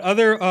there was that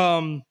other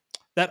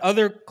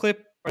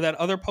clip, or that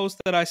other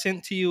post that I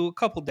sent to you a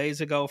couple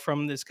days ago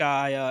from this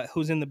guy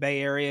who's in the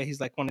Bay Area. He's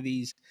like one of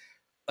these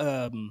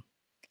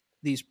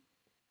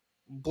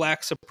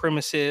black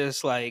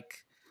supremacists, like,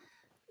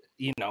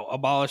 you know,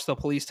 abolish the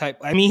police type.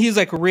 I mean, he's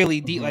like really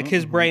deep, like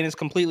his brain has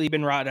completely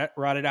been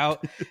rotted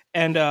out.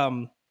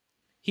 And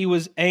he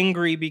was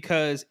angry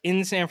because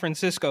in San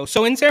Francisco,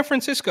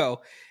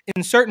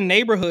 in certain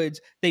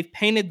neighborhoods, they've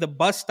painted the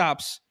bus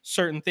stops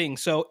certain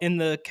things. So in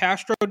the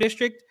Castro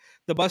district,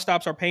 the bus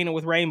stops are painted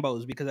with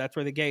rainbows because that's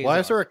where the gays Why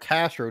are. is there a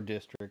Castro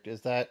district?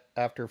 Is that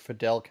after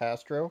Fidel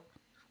Castro?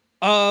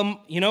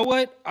 You know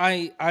what?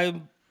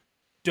 I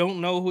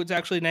don't know who it's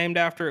actually named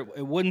after.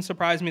 It wouldn't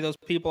surprise me. Those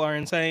people are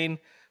insane.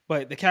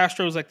 But the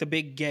Castro is like the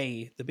big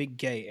gay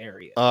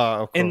area. Of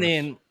course. And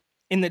then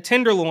in the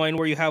Tenderloin,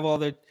 where you have all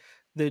the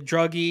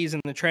druggies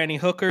and the tranny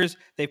hookers,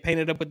 they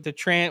painted up with the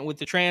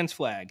trans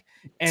flag.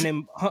 And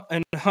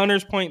in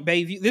Hunters Point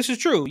Bayview, this is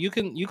true. You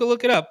can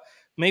look it up.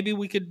 maybe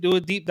we could do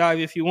a deep dive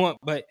if you want.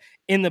 But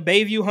in the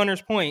Bayview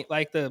Hunters Point,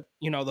 like the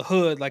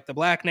hood, like the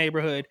black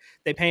neighborhood,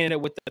 they painted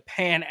it with the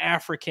Pan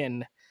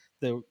African,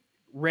 the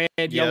red,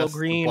 yellow, Yes, the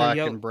green, or black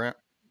yellow, and brown.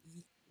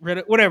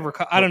 red, whatever.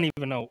 I don't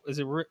even know. Is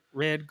it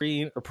red,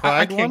 green? The I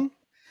pride can't. one?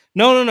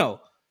 No.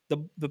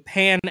 The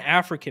Pan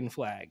African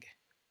flag.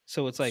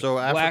 So it's like So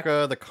black.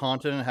 Africa, the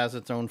continent, has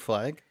its own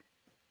flag?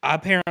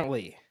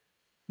 Apparently,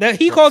 that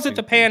he That's calls it the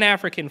stupid. Pan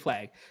African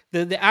flag.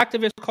 The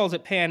activist calls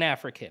it Pan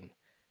African.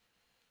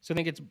 So I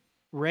think it's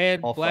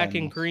red, I'll black, find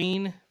and this.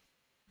 green.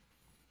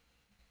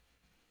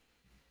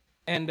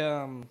 And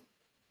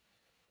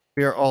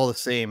We are all the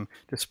same.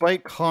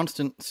 Despite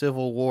constant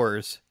civil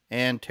wars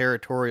and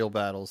territorial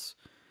battles,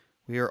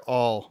 we are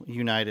all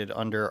united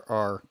under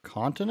our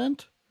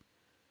continent.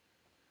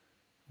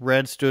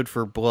 Red stood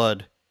for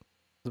blood.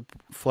 The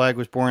flag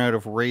was born out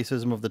of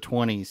racism of the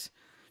 20s.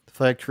 The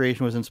flag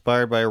creation was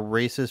inspired by a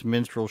racist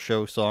minstrel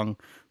show song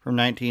from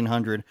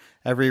 1900.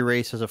 Every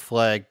race has a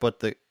flag, but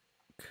the...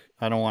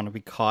 I don't want to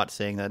be caught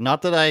saying that.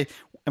 Not that I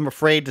am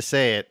afraid to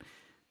say it.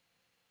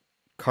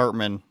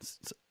 Cartman.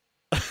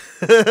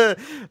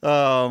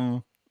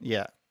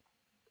 Yeah.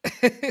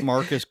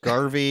 Marcus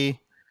Garvey.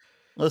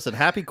 Listen,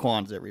 happy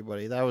Kwanzaa,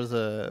 everybody. That was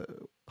a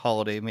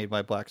holiday made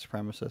by black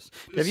supremacists.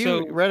 Have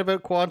you read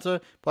about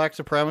Kwanzaa? Black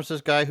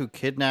supremacist guy who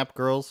kidnapped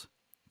girls?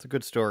 It's a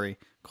good story.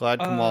 Glad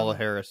Kamala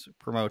Harris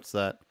promotes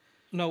that.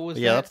 No,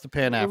 that's the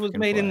Pan African. It was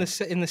made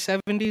flag. in the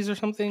 70s or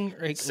something,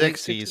 like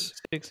 60s.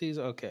 60s.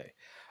 Okay.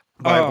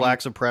 By a black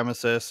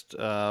supremacist,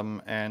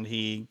 and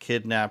he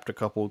kidnapped a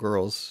couple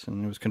girls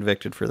and was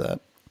convicted for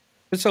that.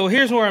 So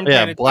here's where I'm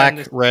trying to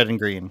black, red, and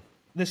green.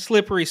 The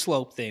slippery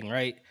slope thing,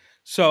 right?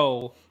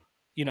 So,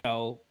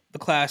 the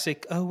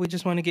classic, oh, we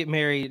just want to get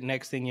married.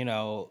 Next thing you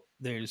know,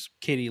 there's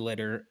kitty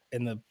litter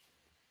in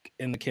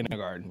the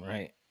kindergarten,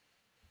 right?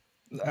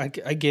 I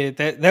get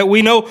it. That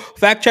we know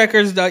fact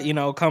checkers that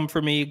come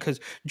for me because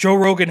Joe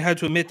Rogan had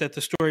to admit that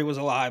the story was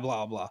a lie,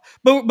 blah blah.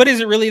 But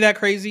is it really that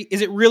crazy? Is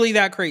it really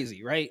that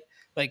crazy, right?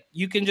 Like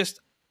you can just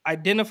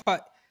identify.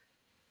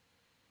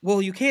 Well,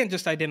 you can't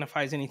just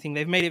identify as anything.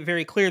 They've made it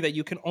very clear that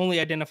you can only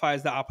identify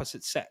as the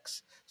opposite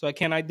sex. So I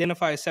can't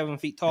identify as 7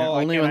 feet tall.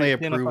 Only when they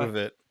approve of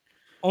it.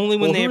 Only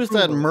when they approve. Who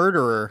was that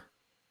murderer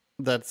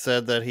that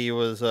said that he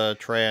was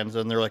trans,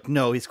 and they're like,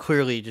 no, he's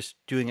clearly just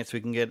doing it so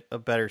he can get a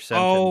better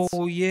sentence.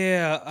 Oh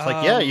yeah, it's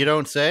like, yeah, you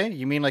don't say.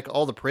 You mean like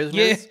all the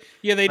prisoners?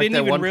 Yeah, they like didn't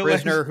that even one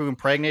realize prisoner who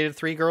impregnated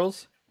 3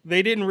 girls.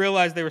 They didn't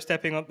realize they were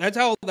stepping on. That's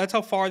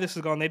how far this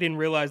has gone. They didn't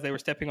realize they were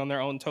stepping on their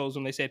own toes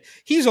when they said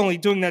he's only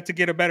doing that to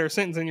get a better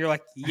sentence. And you're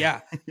like, yeah,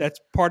 that's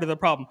part of the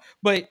problem.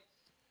 But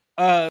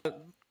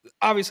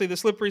obviously, the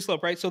slippery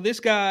slope, right? So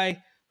this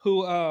guy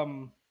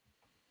who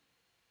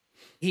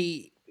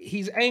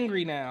he's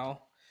angry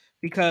now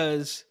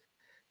because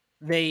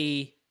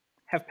they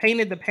have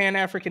painted the Pan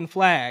African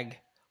flag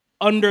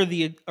under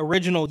the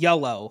original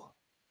yellow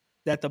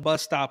that the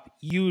bus stop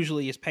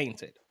usually is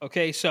painted.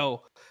 Okay,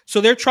 so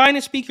they're trying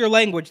to speak your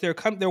language. They're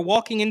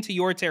walking into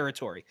your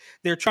territory.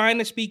 They're trying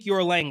to speak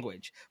your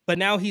language. But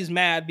now he's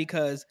mad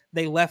because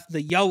they left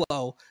the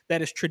yellow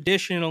that is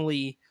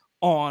traditionally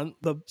on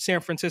the San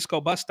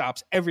Francisco bus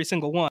stops, every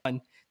single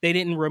one. They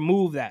didn't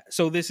remove that.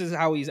 So this is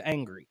how he's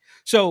angry.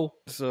 So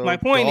my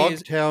point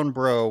is, Dogtown,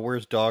 bro,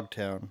 where's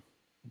Dogtown?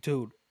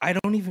 Dude,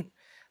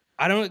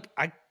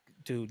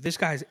 dude, this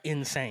guy's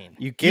insane.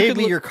 You gave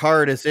me your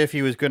card as if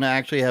he was going to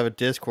actually have a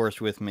discourse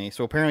with me.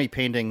 So apparently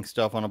painting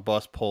stuff on a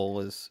bus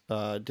pole is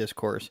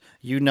discourse.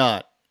 You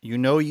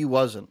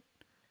wasn't.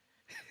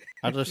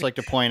 I'd just like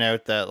to point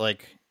out that,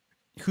 like,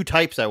 who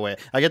types that way?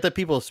 I get that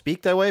people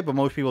speak that way, but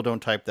most people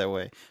don't type that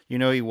way.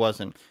 He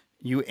wasn't.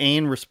 You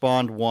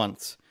respond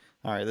once.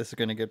 All right, this is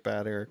going to get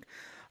bad, Eric.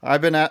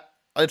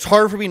 It's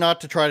hard for me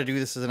not to try to do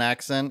this as an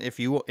accent.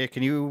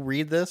 Can you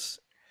read this?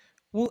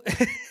 Well,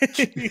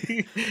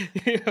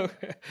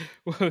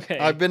 okay.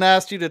 I've been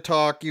asked you to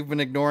talk. You've been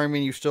ignoring me.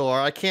 And you still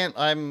are. I can't.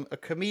 I'm a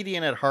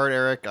comedian at heart,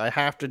 Eric. I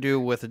have to do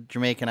with a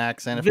Jamaican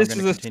accent if I'm going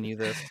to continue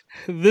this.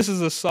 This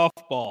is a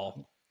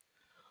softball.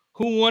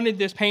 Who wanted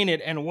this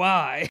painted and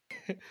why?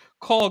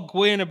 Call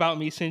Gwen about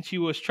me since she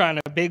was trying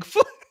to big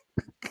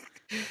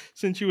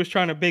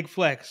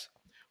flex.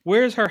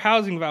 Where's her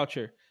housing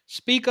voucher?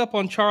 Speak up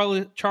on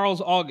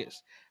Charles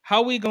August.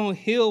 How we gonna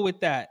heal with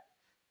that?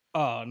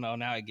 Oh no,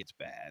 now it gets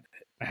bad.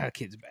 Now it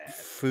gets bad.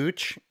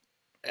 Fooch.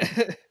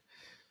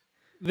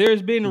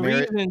 There's been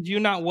reasons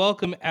you're not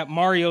welcome at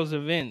Mario's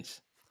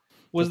events.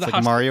 Was That's the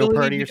like hostility Mario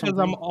Party or because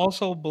something? I'm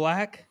also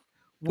black?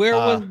 Where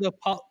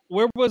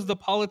was the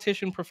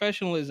politician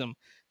professionalism?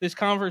 This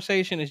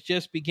conversation is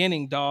just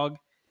beginning, dog.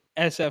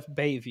 SF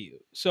Bayview.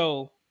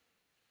 So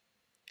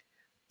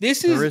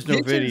there is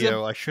no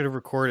video. I should have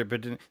recorded,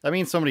 but didn't. That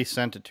means somebody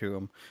sent it to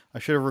him. I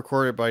should have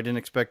recorded, but I didn't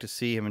expect to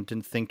see him and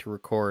didn't think to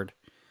record.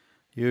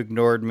 You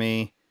ignored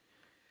me.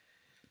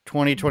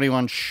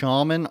 2021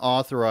 Shaman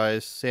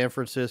authorized San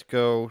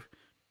Francisco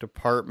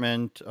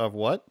Department of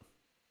what?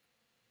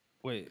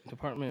 Wait,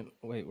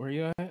 where are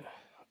you at?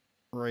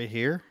 Right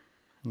here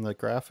in the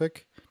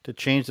graphic. To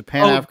change the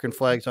Pan-African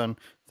flags on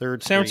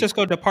 3rd Street. San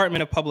Francisco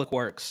Department of Public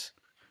Works.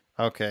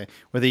 Okay,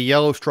 with a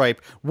yellow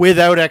stripe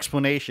without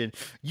explanation.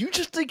 You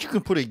just think you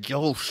can put a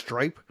yellow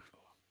stripe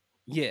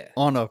Yeah.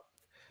 on a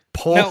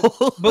pole?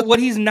 No, but what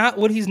he's not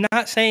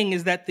saying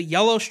is that the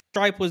yellow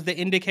stripe was the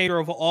indicator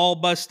of all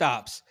bus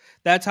stops.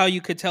 That's how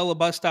you could tell a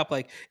bus stop.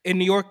 Like in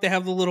New York, they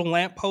have the little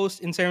lamp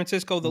post. In San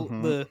Francisco,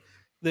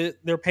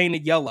 they're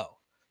painted yellow.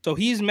 So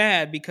he's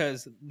mad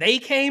because they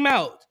came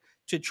out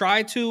to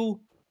try to,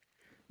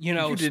 You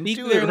didn't speak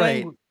do their it right.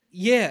 language.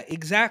 Yeah,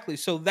 exactly.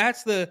 So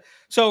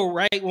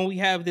right when we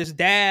have this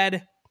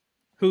dad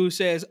who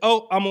says,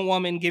 "Oh, I'm a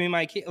woman, give me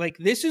my kid." Like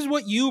this is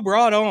what you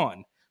brought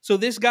on. So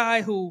this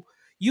guy who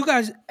you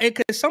guys,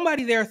 because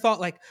somebody there thought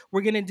like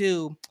we're gonna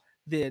do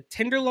the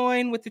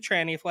Tenderloin with the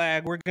tranny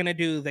flag, we're gonna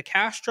do the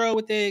Castro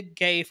with the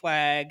gay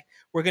flag,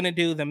 we're gonna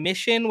do the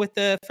Mission with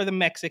the for the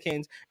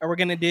Mexicans, and we're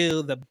gonna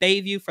do the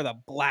Bayview for the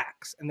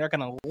blacks, and they're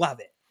gonna love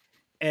it.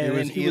 It And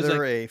was then he was either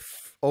like,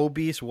 a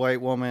obese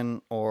white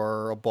woman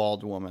or a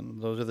bald woman.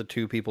 Those are the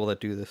two people that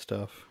do this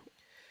stuff.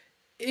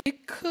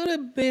 it could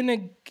have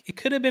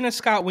been a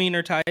Scott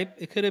Wiener type.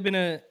 It could have been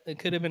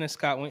a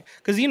Scott Wiener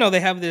because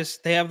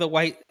they have the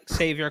white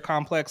savior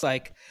complex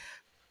like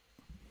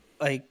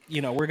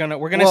we're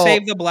gonna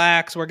save the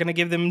blacks, we're gonna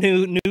give them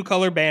new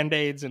color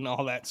band-aids and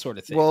all that sort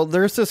of thing. Well,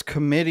 there's this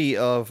committee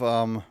of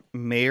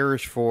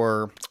mayors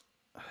for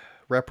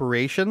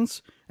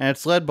reparations, and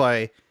it's led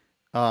by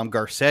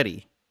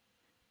Garcetti,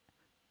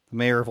 the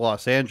mayor of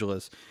Los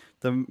Angeles.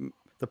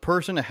 The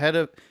person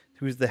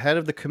who's the head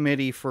of the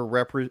committee for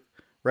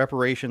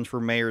reparations for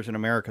mayors in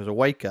America is a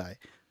white guy.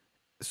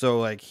 So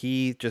like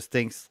he just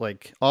thinks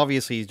like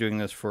obviously he's doing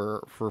this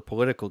for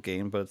political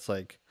gain, but it's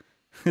like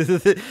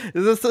this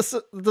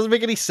doesn't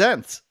make any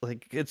sense.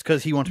 Like it's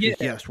because he wants to be,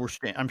 yes,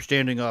 I'm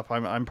standing up.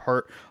 I'm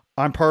part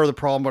of the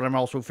problem, but I'm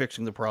also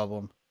fixing the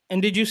problem.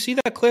 And did you see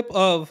that clip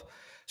of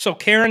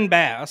Karen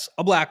Bass,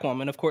 a black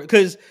woman, of course,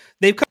 because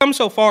they've come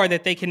so far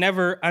that they can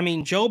never. I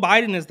mean, Joe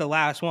Biden is the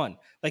last one.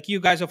 Like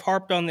you guys have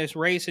harped on this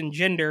race and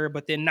gender,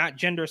 but then not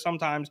gender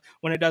sometimes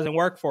when it doesn't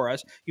work for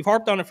us. You've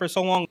harped on it for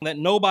so long that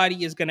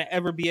nobody is going to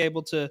ever be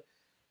able to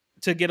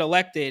get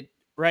elected,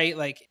 right?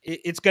 Like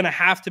it's going to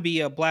have to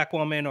be a black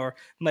woman, or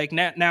like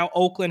now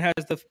Oakland has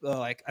the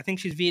I think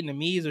she's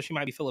Vietnamese or she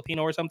might be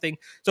Filipino or something.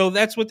 So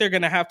that's what they're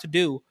going to have to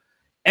do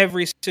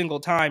every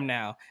single time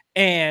now.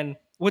 And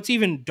what's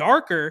even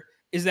darker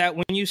is that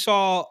when you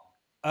saw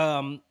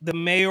the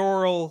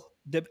mayoral,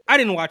 I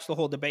didn't watch the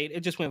whole debate.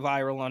 It just went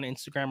viral on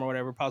Instagram or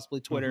whatever, possibly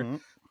Twitter,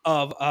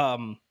 of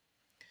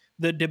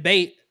the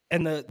debate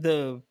and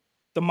the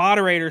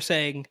moderator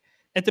saying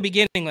at the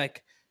beginning,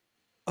 like,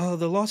 "Oh,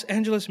 the Los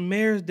Angeles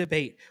mayor's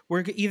debate.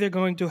 We're either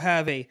going to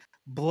have a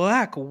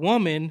black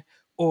woman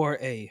or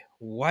a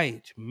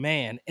white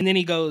man." And then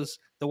he goes,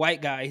 the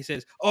white guy, he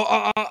says,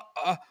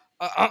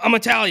 I'm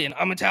Italian.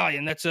 I'm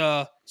Italian. That's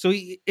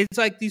it's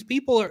like these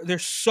people they're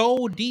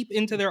so deep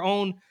into their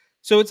own.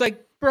 So it's like,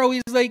 bro,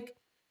 he's like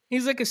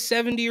a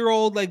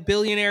 70-year-old like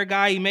billionaire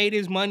guy. He made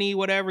his money,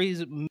 whatever.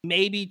 He's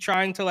maybe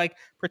trying to like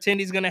pretend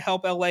he's gonna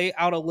help LA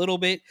out a little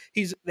bit.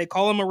 They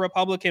call him a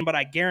Republican, but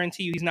I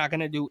guarantee you he's not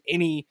gonna do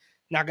any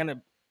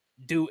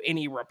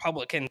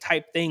Republican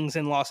type things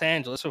in Los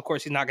Angeles. Of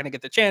course, he's not gonna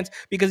get the chance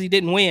because he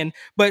didn't win.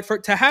 But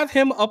to have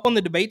him up on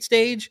the debate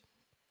stage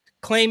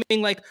claiming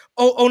like,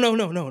 oh no,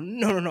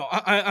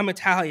 I'm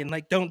Italian,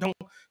 like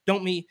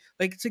don't me,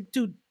 like, it's like,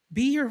 dude,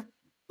 be your,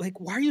 like,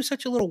 why are you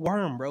such a little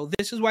worm, bro?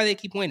 This is why they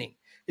keep winning,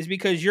 is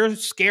because you're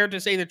scared to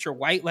say that you're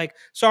white. Like,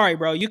 sorry,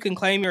 bro, you can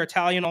claim you're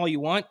Italian all you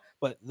want,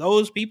 but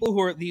those people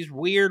who are these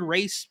weird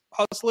race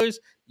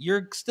hustlers,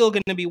 you're still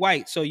going to be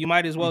white, so you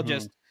might as well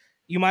just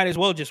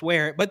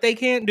wear it. But they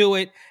can't do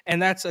it, and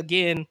that's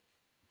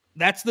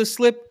the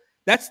slip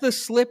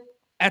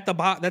at the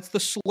bottom. That's the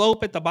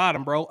slope at the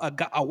bottom, bro.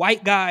 A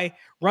white guy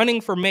running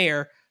for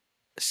mayor,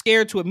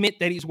 scared to admit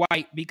that he's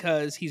white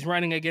because he's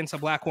running against a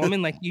black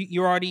woman. Like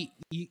you're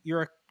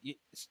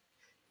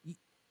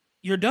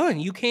done.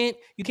 You can't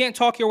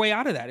talk your way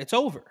out of that. It's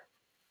over.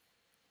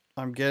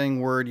 I'm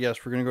getting word.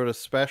 Yes, we're gonna go to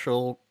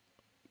special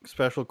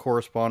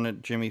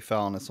correspondent Jimmy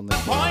Fallon at something.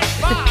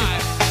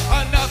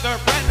 0.5.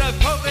 Another brand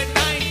of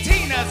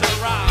COVID-19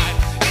 has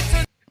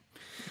arrived.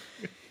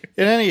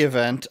 In any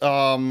event,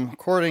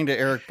 according to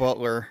Eric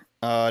Butler,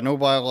 no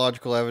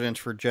biological evidence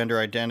for gender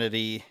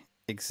identity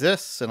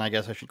exists, and I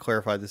guess I should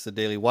clarify this is a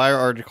Daily Wire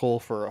article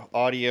for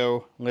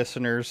audio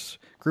listeners.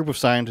 Group of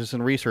scientists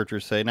and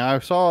researchers say. Now, I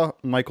saw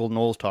Michael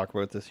Knowles talk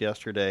about this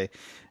yesterday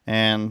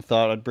and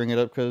thought I'd bring it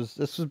up because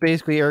this was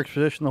basically Eric's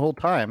position the whole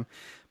time.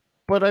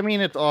 But, I mean,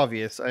 it's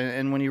obvious,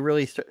 and when you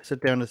really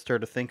sit down and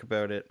start to think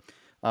about it,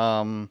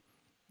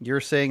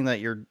 you're saying that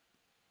your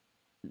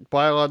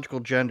biological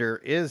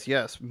gender is,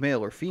 yes,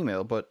 male or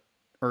female,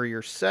 or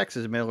your sex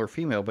is male or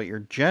female, but your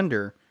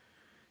gender,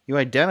 you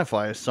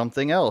identify as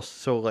something else.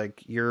 So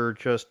like you're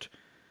just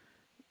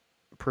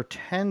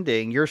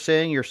pretending, you're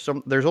saying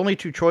there's only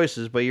two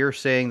choices, but you're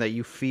saying that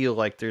you feel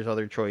like there's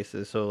other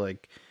choices. So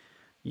like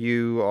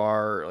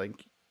you're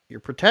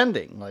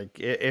pretending. Like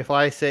if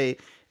I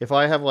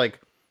have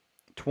like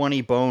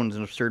 20 bones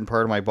in a certain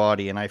part of my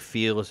body and I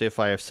feel as if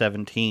I have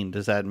 17.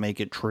 Does that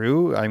make it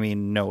true? I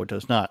mean, no, it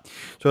does not.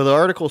 So the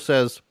article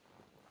says,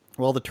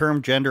 well, the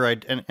term gender,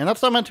 and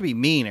that's not meant to be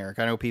mean, Eric.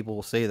 I know people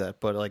will say that,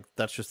 but like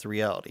that's just the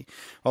reality.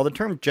 While the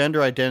term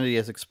gender identity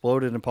has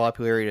exploded in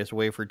popularity as a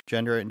way for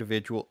transgender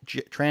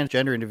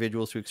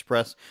individuals to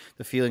express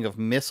the feeling of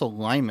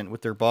misalignment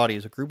with their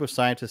bodies, a group of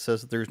scientists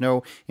says that there's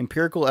no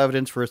empirical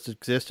evidence for its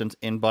existence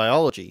in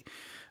biology.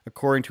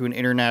 According to an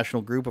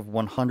international group of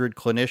 100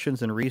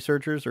 clinicians and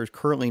researchers, there is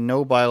currently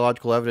no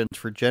biological evidence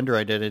for gender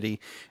identity,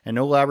 and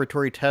no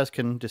laboratory test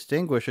can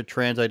distinguish a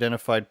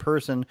trans-identified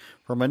person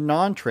from a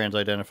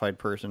non-trans-identified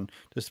person.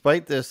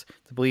 Despite this,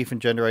 the belief in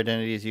gender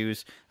identity is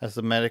used as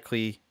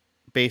the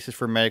basis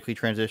for medically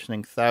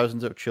transitioning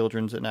thousands of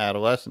children and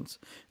adolescents.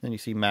 Then you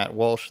see Matt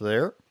Walsh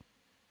there.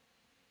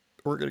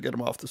 We're going to get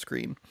him off the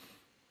screen.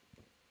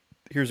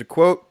 Here's a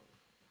quote.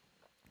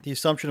 The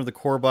assumption of the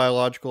core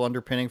biological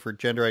underpinning for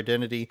gender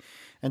identity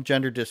and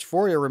gender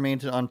dysphoria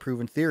remains an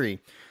unproven theory.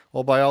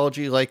 While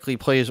biology likely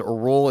plays a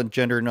role in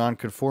gender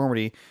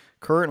nonconformity,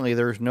 currently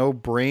there is no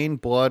brain,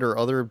 blood, or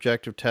other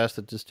objective test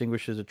that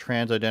distinguishes a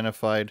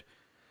trans-identified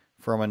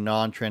from a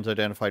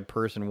non-trans-identified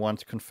person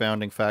once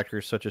confounding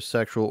factors such as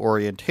sexual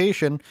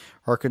orientation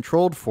are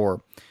controlled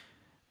for.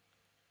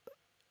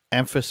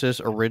 Emphasis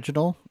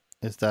original.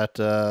 Is that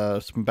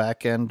some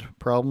back-end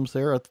problems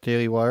there at the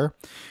Daily Wire?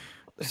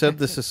 Said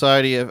the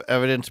Society of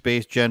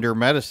Evidence-Based Gender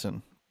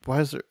Medicine. Why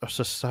is there a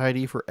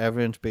society for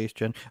evidence-based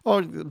gender?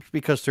 Oh,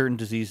 because certain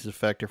diseases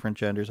affect different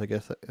genders. I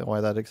guess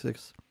why that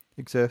exists.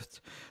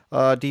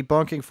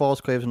 Debunking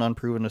false claims and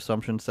unproven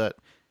assumptions that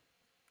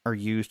are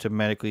used to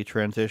medically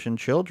transition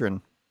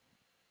children.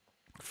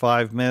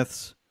 5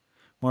 myths.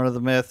 One of the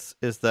myths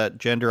is that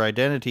gender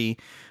identity,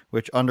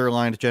 which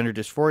underlines gender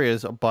dysphoria,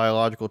 is a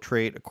biological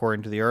trait,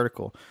 according to the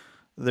article.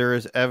 There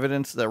is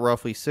evidence that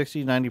roughly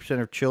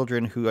 60-90% of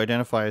children who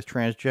identify as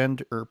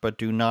transgender but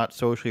do not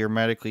socially or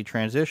medically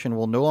transition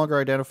will no longer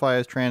identify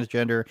as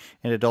transgender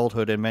in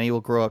adulthood, and many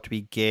will grow up to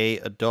be gay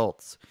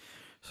adults.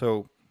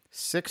 So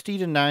 60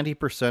 to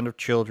 90% of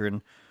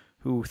children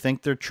who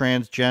think they're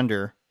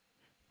transgender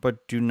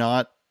but do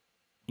not,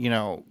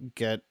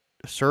 get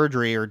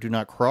surgery or do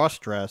not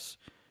cross-dress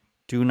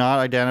do not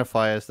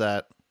identify as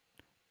that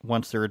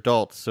once they're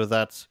adults. So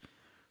that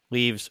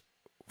leaves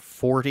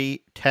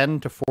 10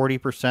 to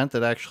 40%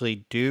 that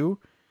actually do.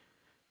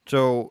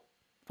 So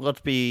let's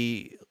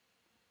be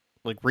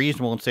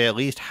reasonable and say at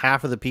least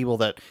half of the people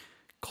that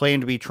claim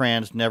to be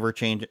trans never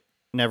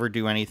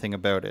do anything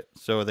about it.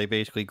 So they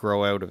basically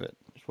grow out of it.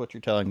 That's what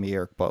you're telling me,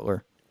 Eric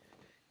Butler.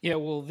 Yeah,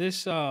 well,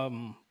 this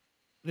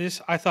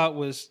I thought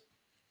was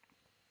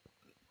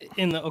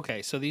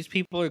so these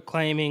people are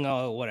claiming,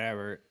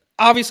 whatever.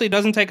 Obviously, it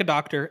doesn't take a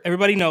doctor.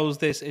 Everybody knows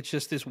this. It's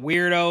just this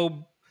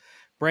weirdo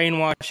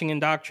brainwashing,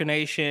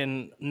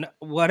 indoctrination,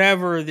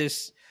 whatever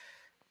this,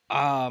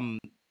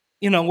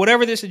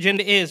 whatever this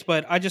agenda is.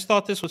 But I just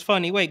thought this was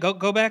funny. Wait,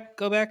 go back.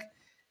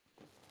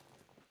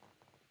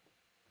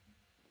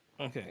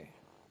 Okay,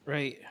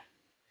 right.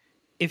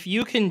 If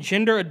you can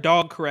gender a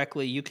dog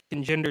correctly, you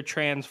can gender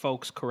trans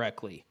folks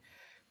correctly.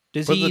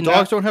 But the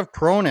dogs don't have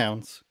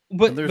pronouns.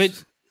 But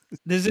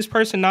does this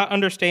person not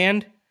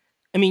understand?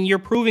 I mean, you're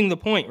proving the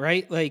point,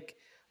 right? Like,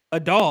 a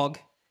dog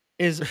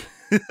is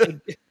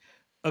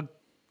a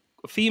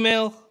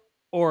female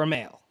or a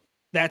male.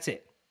 That's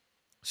it.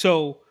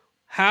 So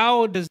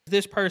how does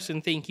this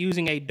person think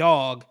using a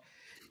dog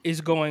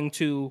is going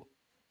to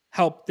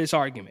help this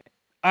argument?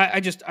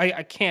 I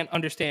can't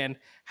understand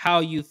how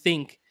you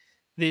think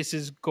this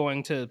is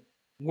going to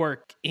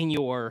work in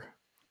your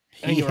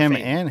him favor.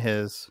 And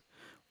his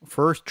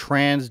first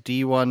trans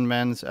D1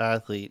 men's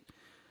athlete,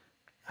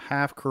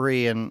 half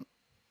Korean.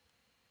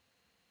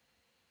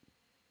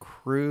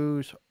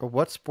 Cruise.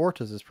 What sport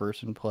does this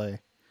person play?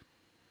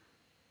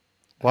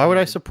 Why would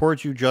I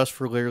support you just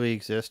for literally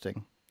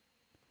existing?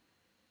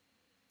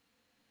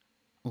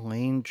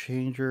 Lane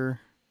changer.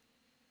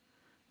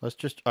 I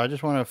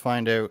just want to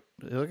find out.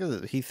 Look at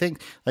this. He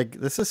thinks,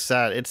 this is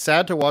sad. It's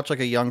sad to watch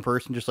a young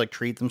person just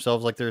treat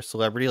themselves like they're a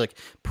celebrity. Like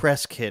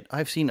press kit.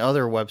 I've seen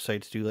other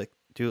websites do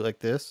it like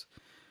this.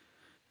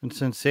 And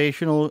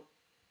sensational.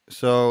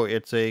 So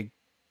it's a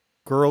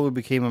girl who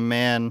became a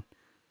man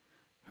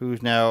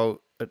who's now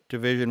a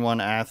Division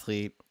I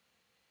athlete.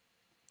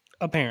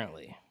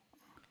 Apparently.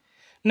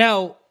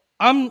 Now,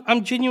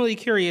 I'm genuinely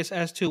curious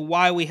as to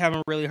why we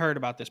haven't really heard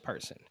about this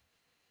person.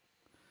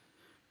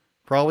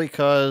 Probably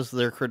because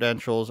their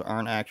credentials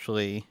aren't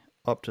actually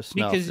up to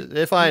snuff. Because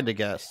if I had to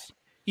guess,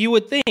 you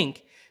would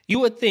think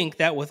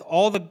that with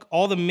all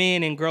the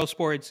men in girl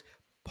sports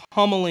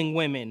pummeling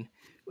women,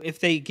 if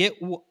they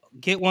get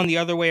one the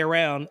other way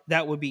around,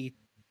 that would be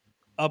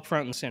up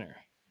front and center.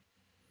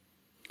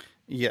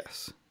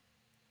 Yes.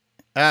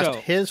 Asked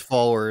his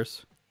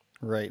followers,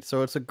 right?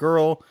 So it's a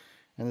girl.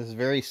 And this is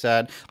very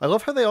sad. I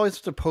love how they always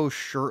have to post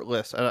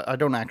shirtless. I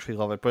don't actually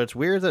love it, but it's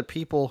weird that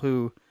people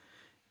who,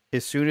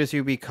 as soon as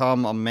you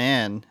become a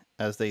man,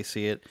 as they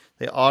see it,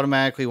 they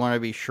automatically want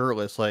to be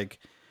shirtless. Like,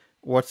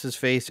 what's his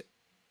face?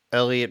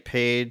 Elliot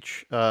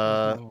Page.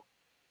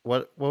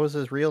 what was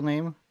his real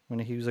name when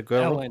he was a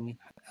girl? Ellen.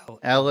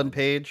 Ellen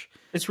Page.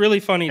 It's really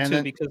funny And too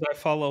then because I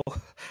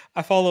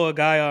follow a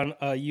guy on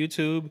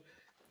YouTube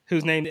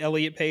who's named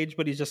Elliot Page,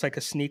 but he's just like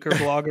a sneaker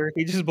blogger.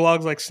 He just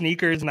blogs like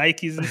sneakers,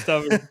 Nikes, and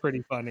stuff. It's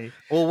pretty funny.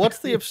 well, what's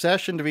the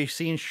obsession to be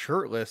seen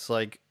shirtless?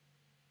 Like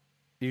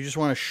you just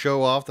want to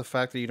show off the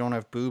fact that you don't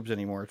have boobs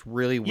anymore. It's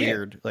really Yeah.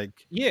 weird. Like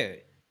Yeah,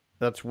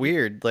 that's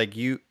weird. Like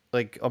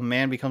a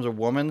man becomes a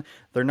woman.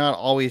 They're not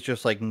always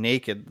just like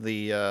naked.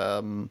 The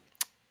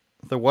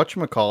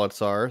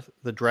whatchamacallits are,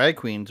 the drag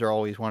queens are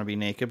always want to be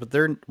naked, but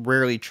they're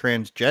rarely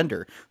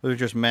transgender. They're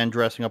just men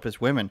dressing up as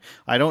women.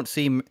 I don't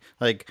see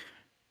like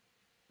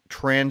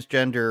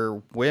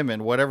transgender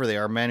women, whatever they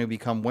are, men who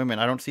become women.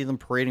 I don't see them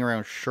parading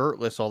around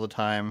shirtless all the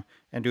time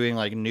and doing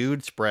like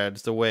nude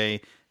spreads the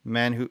way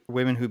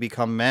women who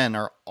become men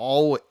are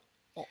always.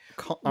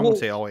 I won't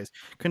say always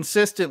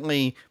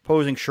consistently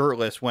posing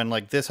shirtless when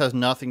like this has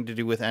nothing to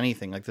do with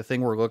anything. Like the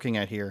thing we're looking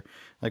at here,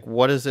 like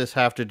what does this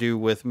have to do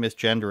with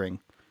misgendering?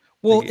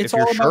 well, Like, it's if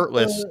you're all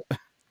shirtless,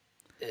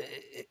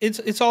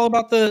 it's all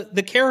about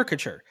the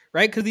caricature,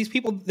 right? Because these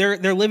people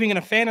they're living in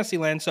a fantasy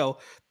land. So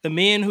the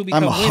men who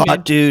become I'm a women,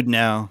 hot dude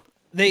now.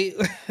 they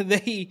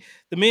the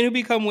men who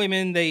become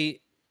women, they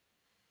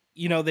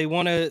they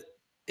want to.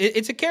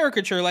 It's a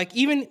caricature. Like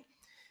even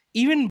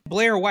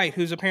Blair White,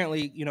 who's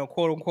apparently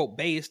quote unquote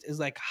based, is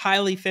like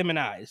highly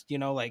feminized.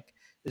 Like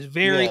is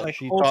very Yeah, like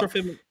she ultra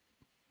feminine.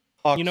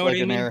 talks You know like what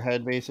I an mean?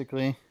 airhead,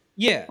 basically.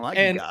 Yeah, My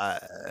and God.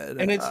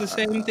 it's the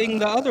same thing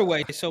the other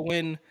way. So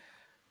when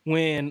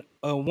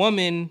a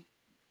woman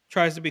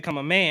tries to become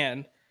a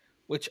man,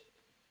 which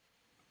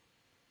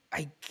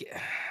I, g-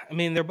 I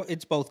mean,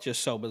 it's both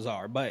just so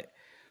bizarre. But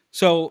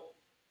so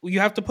you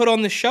have to put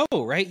on the show,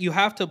 right? You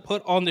have to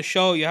put on the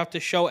show. You have to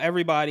show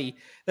everybody.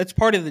 That's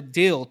part of the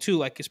deal too.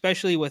 Like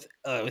especially with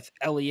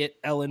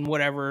Ellen,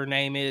 whatever her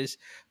name is,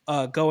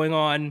 going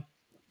on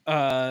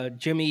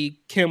Jimmy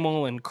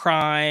Kimmel and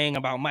crying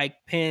about Mike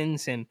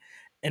Pence and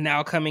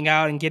now coming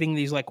out and getting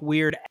these like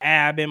weird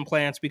ab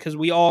implants because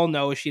we all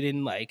know she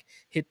didn't like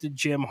hit the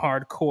gym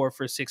hardcore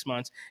for 6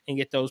 months and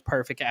get those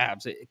perfect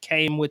abs. It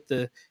came with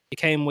the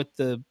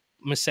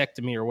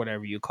mastectomy or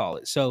whatever you call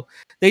it. So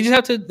they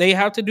have to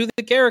do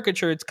the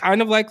caricature. It's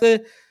kind of like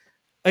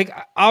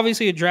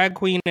obviously a drag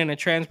queen and a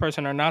trans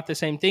person are not the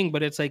same thing,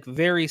 but it's like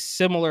very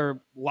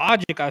similar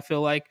logic. I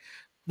feel like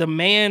the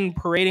man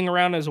parading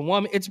around as a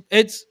woman. It's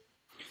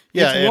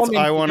woman.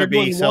 I want to They're be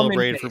doing woman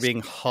celebrated for face.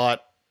 being hot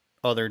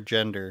other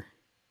gender.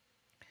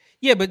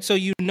 Yeah, but so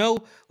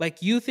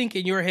like you think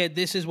in your head,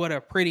 this is what a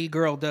pretty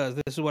girl does.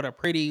 This is what a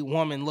pretty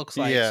woman looks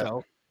like. Yeah.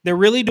 So they're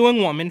really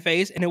doing woman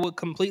face, and it would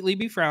completely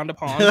be frowned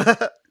upon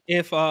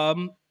if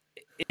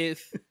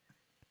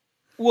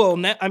well,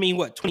 I mean,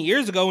 what 20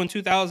 years ago in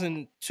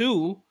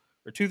 2002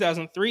 or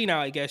 2003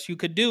 now, I guess you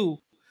could do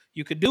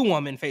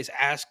woman face.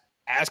 Ask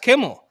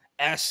Kimmel,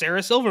 ask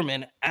Sarah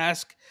Silverman,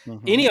 ask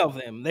Mhm. any of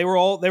them. They were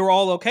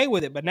all okay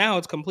with it, but now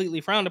it's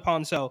completely frowned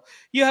upon. So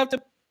you have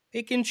to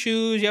pick and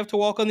choose. You have to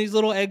walk on these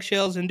little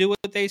eggshells and do what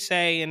they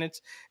say, and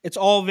it's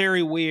all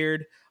very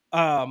weird.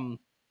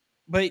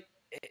 But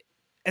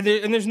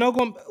there's no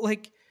going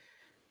like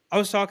I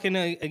was talking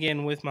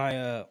again with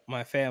my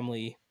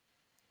family,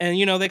 and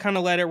they kind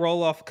of let it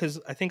roll off because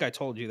I think I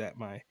told you that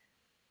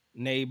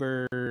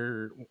neighbor,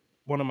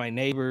 one of my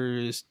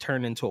neighbors,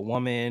 turned into a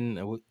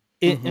woman.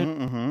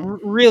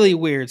 Really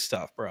weird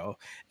stuff, bro.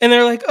 And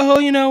they're like, "Oh,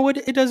 you know what?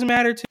 It doesn't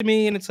matter to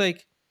me." And it's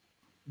like,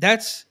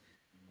 that's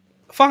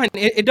fine.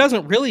 It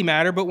doesn't really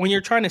matter, but when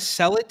you're trying to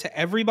sell it to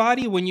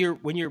everybody, when you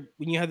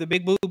have the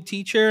big boob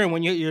teacher, and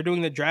when you're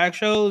doing the drag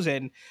shows,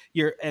 and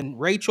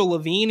Rachel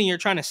Levine, and you're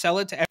trying to sell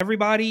it to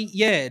everybody,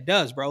 yeah, it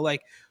does, bro.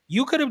 Like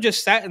you could have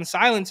just sat in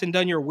silence and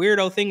done your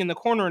weirdo thing in the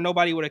corner, and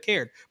nobody would have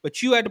cared.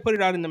 But you had to put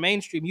it out in the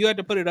mainstream. You had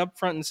to put it up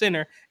front and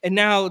center. And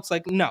now it's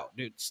like, no,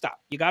 dude, stop.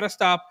 You got to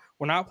stop.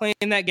 We're not playing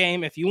that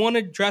game. If you want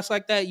to dress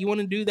like that, you want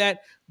to do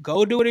that,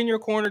 go do it in your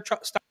corner.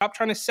 Stop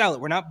trying to sell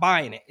it. We're not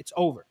buying it. It's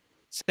over.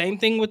 Same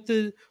thing with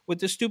the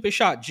stupid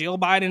shot. Jill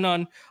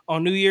Biden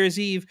on New Year's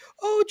Eve.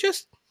 Oh,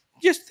 just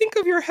think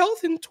of your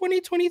health in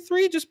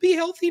 2023. Just be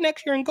healthy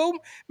next year and go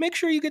make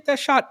sure you get that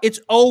shot. It's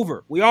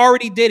over. We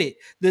already did it.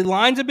 The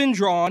lines have been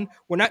drawn.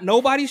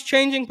 Nobody's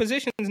changing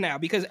positions now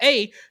because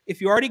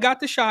if you already got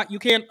the shot, you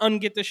can't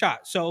unget the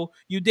shot. So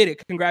you did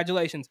it.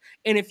 Congratulations.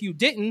 And if you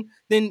didn't,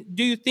 then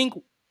do you think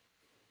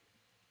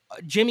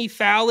Jimmy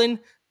Fallon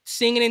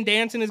singing and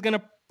dancing is going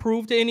to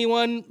prove to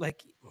anyone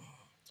like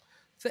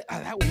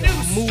that was a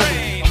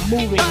moving but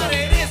number.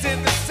 it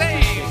isn't the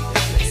same.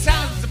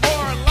 Sounds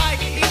more like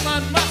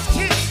Elon Musk's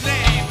his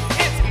name.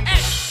 It's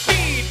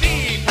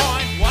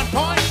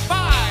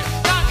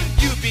XBB.1.5, not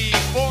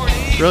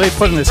UB40. Really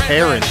putting his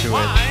hair into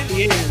it.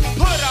 He is.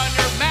 Put on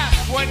your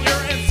mask when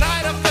you're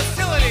inside a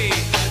facility.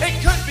 It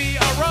could be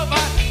a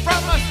robot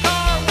from a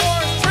Star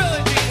Wars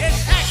trilogy.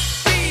 It's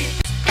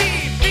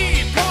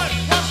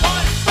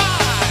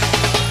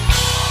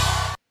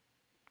XBB.1.5.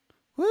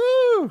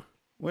 Woo!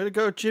 Way to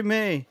go,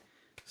 Jimmy.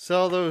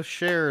 Sell those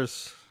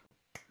shares.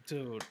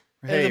 Dude.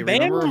 Hey, And the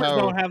band remember members how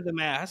don't have the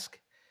mask.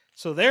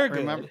 So they're good.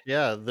 Remember,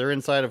 yeah, they're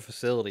inside a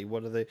facility.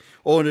 What are they?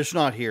 Oh, and it's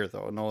not here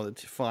though. No,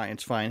 it's fine.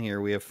 It's fine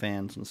here. We have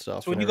fans and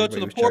stuff. So when and you go to everybody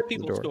the was poor checking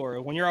the people door.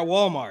 store, when you're at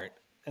Walmart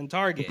and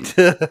Target,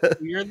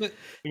 you're the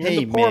when you're Hey,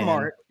 in the poor man.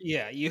 mart.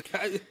 Yeah, you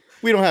got.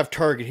 We don't have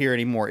Target here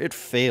anymore. It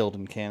failed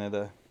in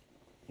Canada.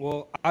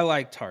 Well, I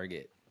like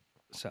Target,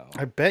 so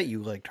I bet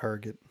you like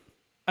Target.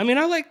 I mean,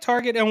 I like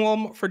Target and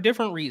Walmart for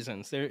different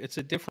reasons. It's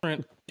a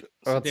different,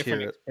 Let's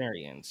hear it.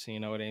 experience. You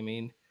know what I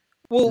mean?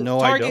 Well, No,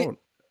 Target, I don't.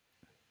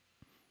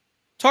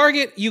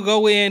 Target, you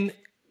go in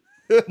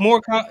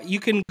more. You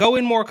can go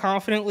in more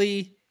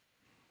confidently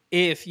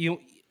if you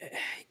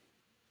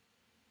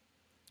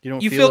You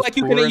don't feel as like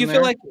you poor can. in You there?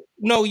 feel like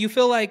no. You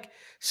feel like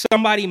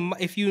somebody.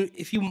 If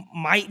you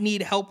might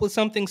need help with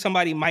something,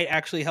 somebody might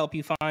actually help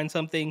you find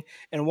something.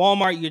 In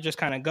Walmart, you just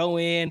kind of go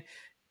in.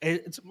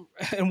 It's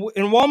in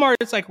Walmart.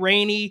 It's like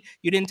rainy.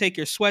 You didn't take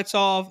your sweats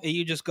off, and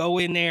you just go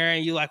in there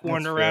and you like That's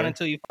wander around fair.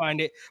 until you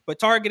find it. But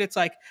Target, it's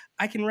like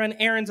I can run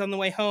errands on the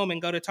way home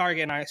and go to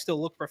Target, and I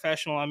still look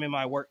professional. I'm in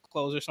my work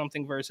clothes or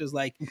something. Versus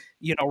like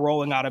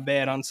rolling out of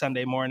bed on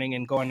Sunday morning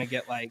and going to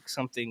get like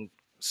something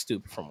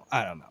stupid from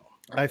I don't know.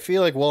 I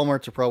feel like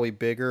Walmarts are probably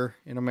bigger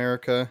in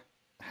America.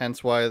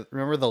 Hence why,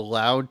 remember the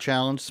loud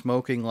challenge,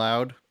 smoking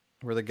loud,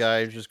 where the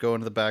guy would just go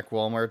into the back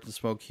Walmart and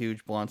smoke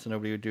huge blunts and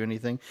nobody would do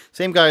anything?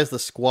 Same guy as the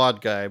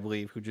squad guy, I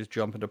believe, who just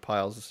jump into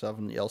piles of stuff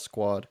and yell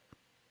squad.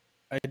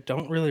 I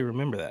don't really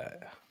remember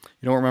that.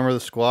 You don't remember the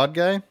squad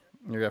guy?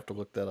 You're going to have to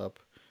look that up.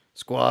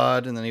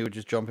 Squad, and then he would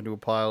just jump into a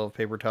pile of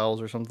paper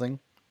towels or something.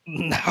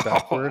 No,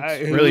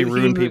 Backwards. Really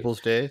ruin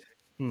people's day.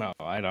 No,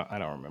 I don't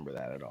remember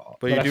that at all.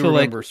 But you I do feel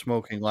remember like,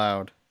 smoking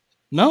loud.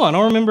 no, I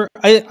don't remember.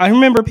 I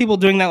remember people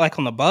doing that like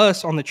on the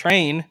bus, on the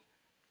train,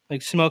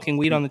 like smoking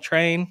weed on the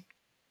train.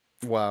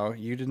 Wow,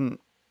 you didn't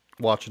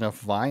watch enough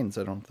Vines,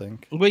 I don't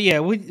think. But yeah,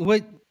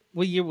 what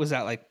year was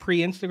that? Like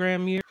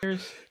pre-Instagram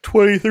years?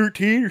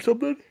 2013 or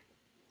something?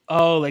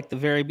 Oh, like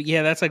the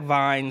yeah, that's like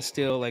Vine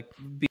still, like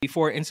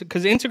before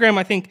because Instagram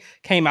I think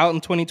came out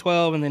in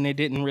 2012 and then it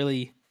didn't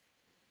really.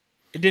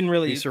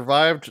 He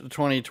survived the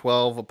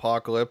 2012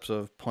 apocalypse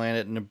of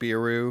Planet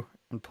Nibiru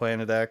and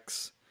Planet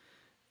X,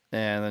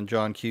 and then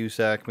John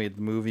Cusack made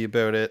the movie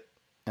about it,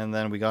 and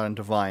then we got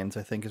into Vines,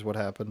 I think is what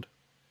happened.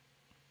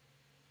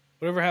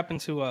 Whatever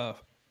happened to well,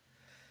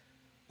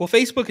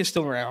 Facebook is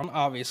still around,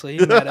 obviously,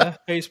 Meta,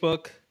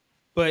 Facebook,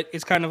 but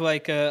it's kind of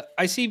like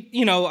I see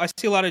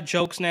a lot of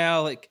jokes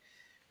now, like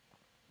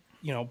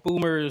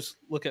boomers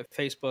look at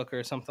Facebook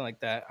or something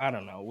like that. I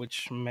don't know,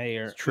 which may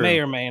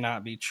or may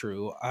not be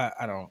true.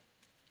 I don't.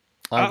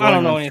 I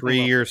don't know anything.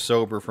 3 years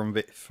sober from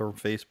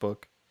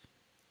Facebook.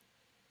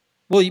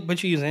 Well,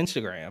 but you use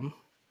Instagram.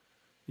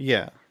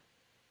 Yeah.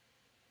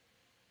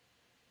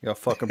 You got a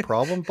fucking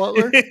problem,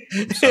 Butler?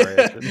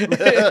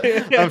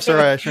 I'm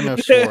sorry. I shouldn't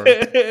have swore.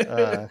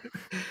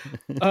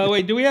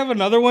 Wait, do we have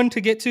another one to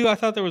get to? I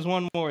thought there was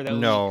one more.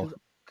 No,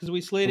 because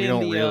we slid in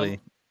don't the. Really.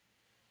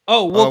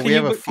 Oh well, we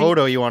have a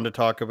photo you wanted to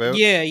talk about.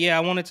 Yeah,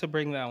 I wanted to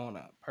bring that one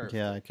up. Perfect.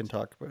 Yeah, I can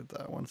talk about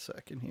that 1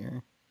 second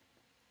here.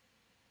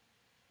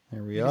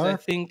 There we because are. I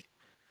think.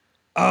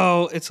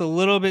 Oh, it's a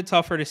little bit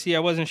tougher to see. I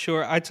wasn't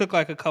sure. I took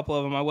like a couple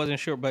of them. I wasn't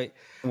sure, but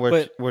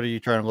what are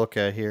you trying to look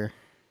at here?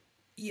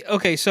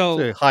 Okay, so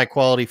it's a high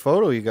quality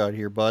photo you got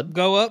here, bud.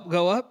 Go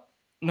up.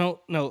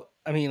 No.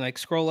 I mean, like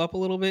scroll up a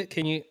little bit.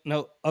 Can you?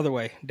 No, other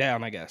way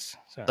down. I guess.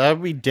 Sorry. That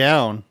would be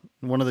down.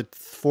 One of the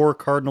 4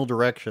 cardinal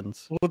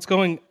directions. Well, it's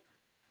going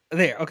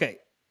there. Okay.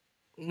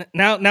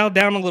 Now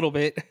down a little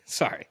bit.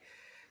 Sorry,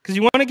 because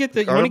you want to get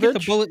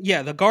the bullet.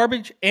 Yeah, the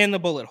garbage and the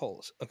bullet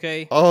holes.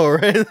 Okay. Oh,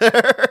 right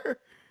there.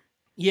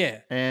 Yeah.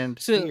 And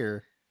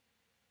here.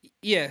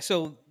 Yeah.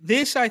 So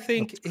this, I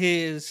think,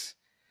 is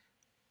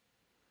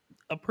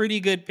a pretty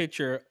good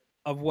picture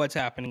of what's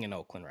happening in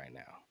Oakland right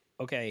now.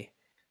 Okay.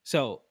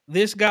 So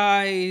this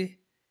guy's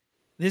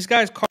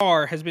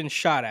car has been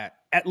shot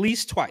at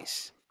least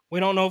twice.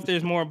 We don't know if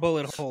there's more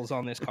bullet holes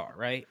on this car,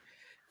 right?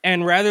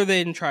 And rather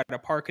than try to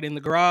park it in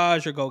the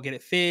garage or go get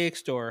it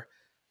fixed, or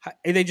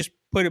they just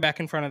put it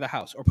back in front of the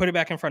house or put it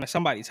back in front of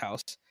somebody's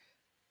house.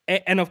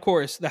 And of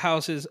course, the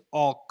house is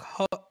all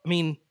I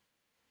mean,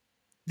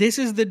 this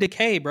is the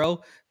decay,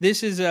 bro.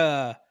 This is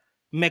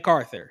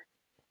MacArthur.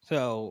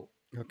 So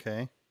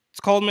okay, it's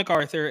called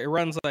MacArthur. It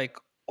runs like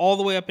all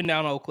the way up and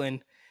down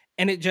Oakland,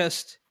 and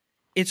it's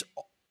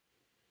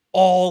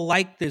all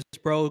like this,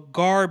 bro.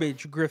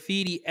 Garbage,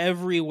 graffiti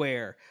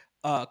everywhere,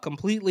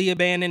 completely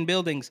abandoned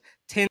buildings,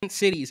 tent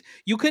cities.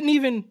 You couldn't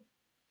even,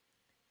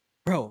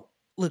 bro.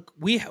 Look,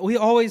 we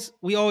always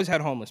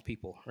had homeless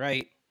people,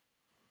 right?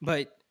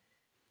 But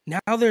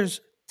now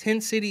there's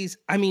tent cities.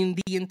 I mean,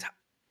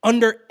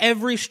 under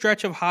every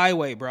stretch of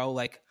highway, bro.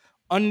 Like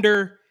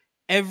under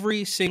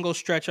every single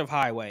stretch of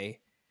highway,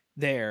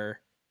 there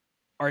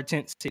are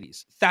tent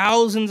cities.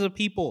 Thousands of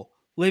people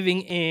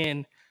living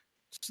in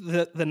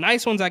the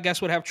nice ones, I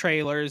guess, would have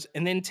trailers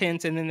and then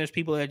tents, and then there's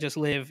people that just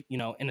live,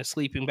 in a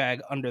sleeping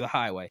bag under the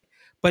highway.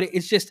 But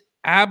it's just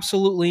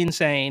absolutely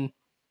insane.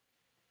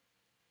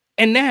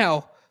 And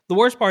now the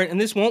worst part, and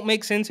this won't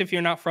make sense if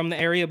you're not from the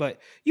area, but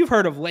you've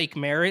heard of Lake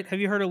Merritt. Have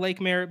you heard of Lake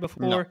Merritt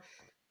before? No.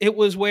 It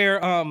was where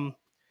do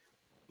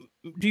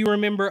you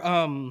remember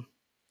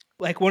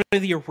like one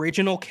of the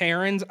original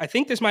Karens? I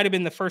think this might have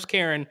been the first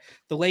Karen,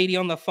 the lady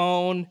on the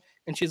phone,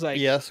 and she's like,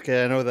 Yes,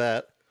 okay, I know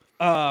that.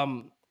 She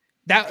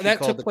that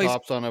called took the place.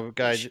 cops on a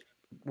guy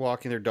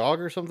walking their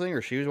dog or something,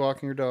 or she was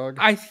walking her dog.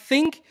 I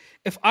think,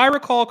 if I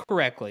recall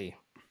correctly,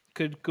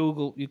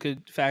 you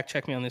could fact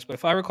check me on this, but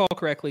if I recall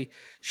correctly,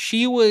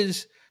 she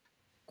was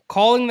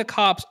calling the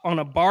cops on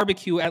a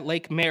barbecue at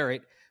Lake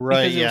Merritt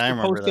Right, because there was yeah, I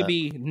remember supposed to that.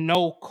 be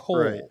no coal.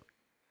 Right.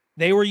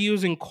 They were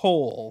using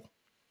coal,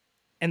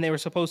 and they were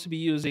supposed to be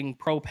using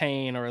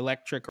propane or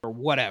electric or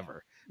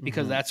whatever,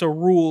 because that's a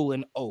rule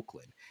in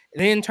Oakland.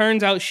 And then it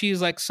turns out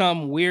she's like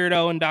some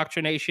weirdo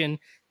indoctrination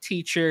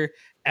teacher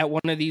at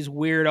one of these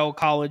weirdo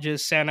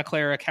colleges, Santa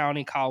Clara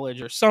County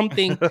College or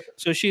something.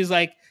 So she's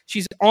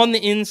on the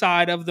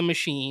inside of the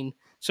machine.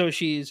 So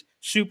she's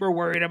super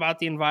worried about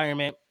the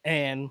environment,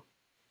 and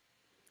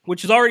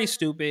which is already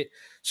stupid.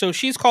 So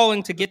she's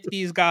calling to get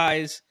these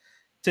guys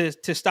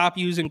to stop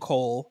using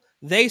coal.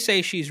 They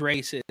say she's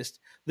racist.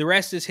 The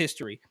rest is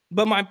history.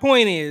 But my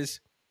point is,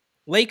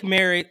 Lake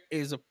Merritt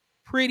is a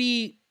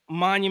pretty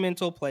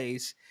monumental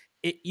place.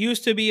 It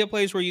used to be a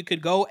place where you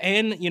could go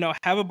and,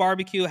 have a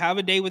barbecue, have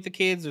a day with the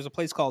kids. There's a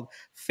place called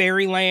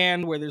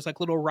Fairyland where there's like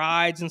little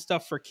rides and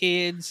stuff for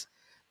kids.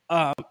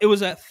 It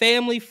was a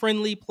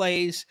family-friendly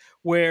place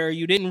where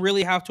you didn't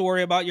really have to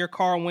worry about your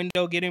car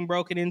window getting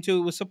broken into.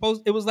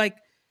 It was like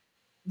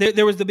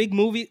there was the big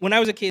movie. When I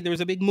was a kid, there was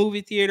a big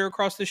movie theater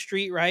across the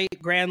street, right?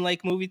 Grand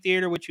Lake Movie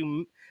Theater, which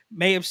you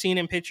may have seen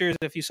in pictures.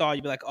 If you saw it,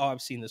 you'd be like, oh,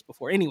 I've seen this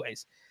before.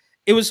 Anyways,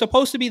 it was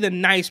supposed to be the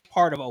nice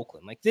part of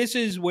Oakland. Like, this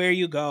is where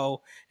you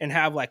go and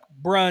have like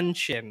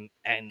brunch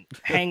and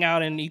hang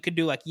out, and you could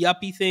do like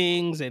yuppie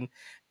things, and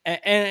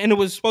it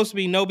was supposed to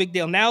be no big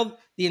deal. Now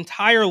the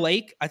entire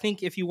lake, I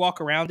think if you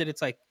walk around it,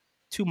 it's like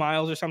 2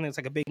 miles or something. It's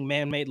like a big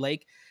man-made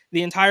lake.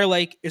 The entire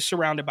lake is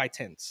surrounded by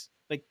tents.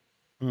 Like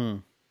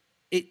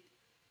it.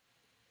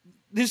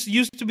 This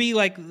used to be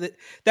like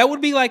that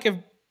would be like if,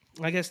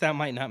 I guess that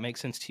might not make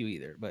sense to you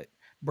either, but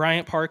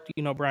Bryant Park,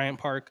 Bryant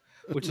Park,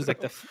 which is like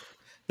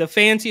the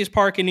fanciest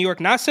park in New York,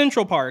 not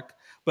Central Park,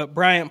 but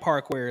Bryant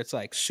Park, where it's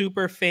like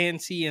super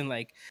fancy, and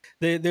like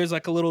there's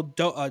like a little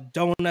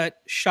donut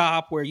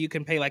shop where you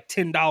can pay like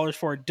 $10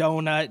 for a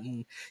donut,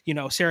 and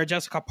Sarah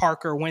Jessica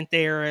Parker went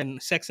there, and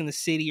Sex in the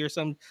City or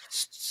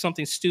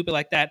something stupid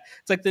like that.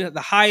 It's like the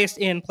highest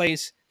end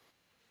place,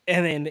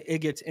 and then it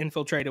gets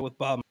infiltrated with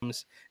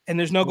bums, and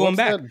there's no going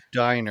back. That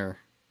diner?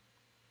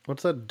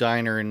 What's that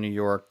diner in New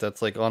York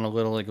that's like on a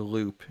little like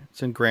loop?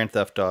 It's in Grand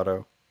Theft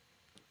Auto.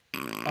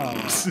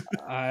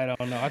 I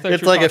don't know. I thought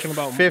It's you were like talking a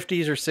about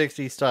 50s or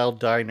 60s style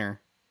diner.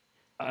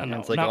 No,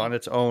 it's like on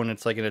its own.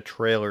 It's like in a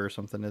trailer or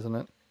something, isn't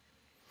it?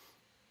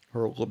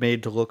 Or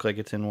made to look like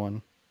it's in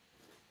one.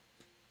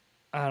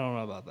 I don't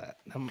know about that.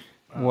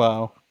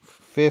 Wow.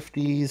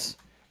 50s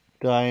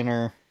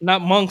diner.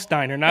 Not Monk's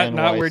Diner, not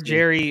where NYC.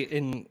 Jerry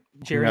and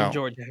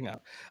George hang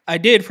out. I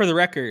did, for the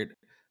record,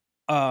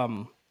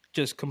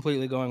 just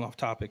completely going off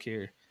topic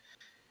here,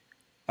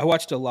 I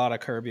watched a lot of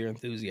Curb Your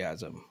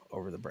Enthusiasm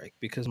over the break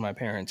because my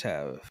parents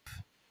have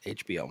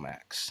HBO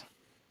Max.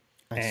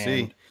 I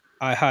see.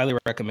 I highly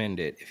recommend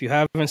it. If you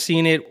haven't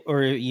seen it,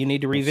 or you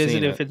need to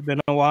revisit it if it's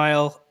been a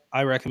while,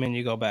 I recommend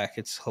you go back.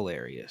 It's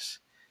hilarious.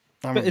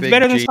 It's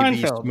better than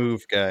JB Seinfeld.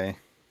 Smooth guy.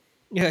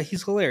 Yeah,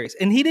 he's hilarious.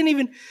 And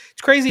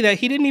it's crazy that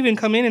he didn't even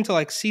come in until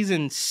like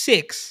season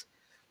 6,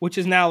 which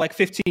is now like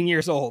 15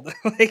 years old.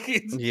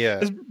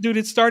 Dude,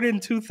 it started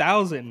in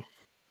 2000,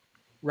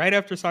 right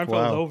after Seinfeld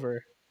was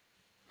over.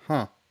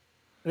 Huh.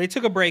 They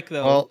took a break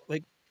though. Well,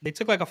 like they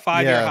took like a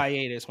 5-year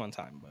hiatus one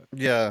time. But.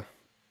 Yeah.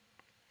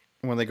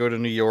 When they go to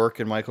New York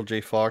and Michael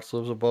J. Fox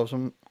lives above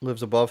him,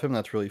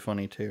 that's really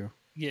funny too.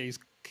 Yeah,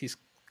 he's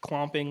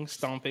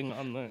stomping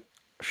on the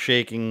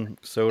shaking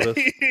soda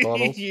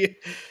bottles.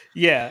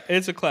 Yeah,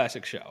 it's a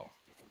classic show.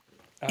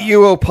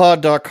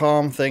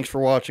 UOPod.com. Thanks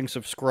for watching.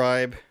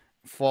 Subscribe.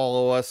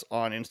 Follow us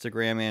on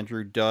Instagram,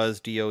 Andrew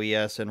Does,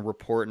 DOES, and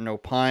Report and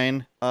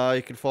Opine.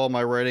 You can follow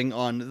my writing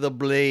on The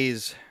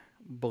Blaze,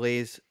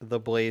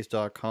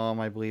 theblaze.com,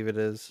 I believe it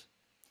is.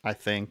 I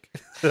think.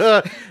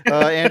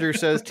 Andrew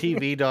Says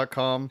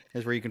TV.com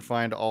is where you can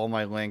find all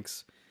my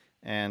links.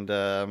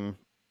 And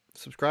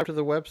subscribe to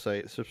the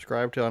website.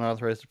 Subscribe to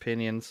Unauthorized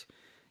Opinions.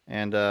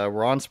 And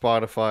we're on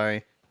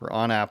Spotify. We're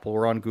on Apple.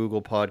 We're on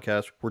Google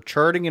Podcasts. We're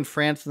charting in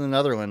France and the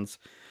Netherlands.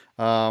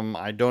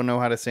 I don't know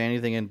how to say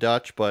anything in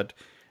Dutch, but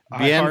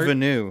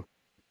bienvenue.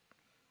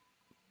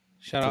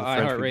 Shout out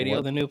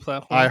iHeartRadio, the new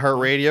platform.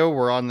 iHeartRadio,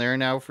 we're on there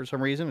now for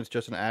some reason. It's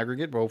just an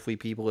aggregate, but hopefully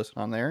people listen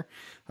on there.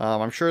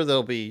 I'm sure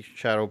there'll be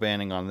shadow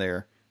banning on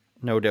there.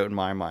 No doubt in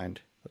my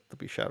mind that there'll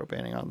be shadow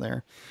banning on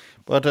there.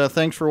 But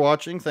thanks for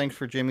watching. Thanks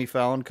for Jimmy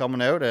Fallon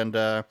coming out, and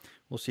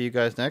we'll see you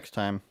guys next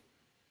time.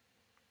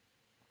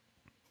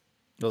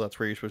 Oh, that's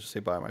where you're supposed to say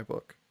buy my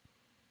book.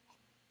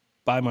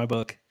 Buy my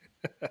book.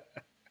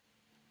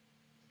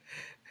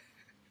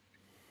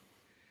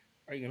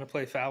 Are you going to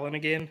play Fallon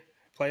again?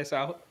 Play us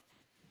out.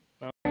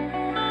 Turn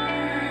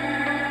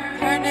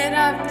it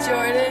up,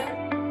 Jordan.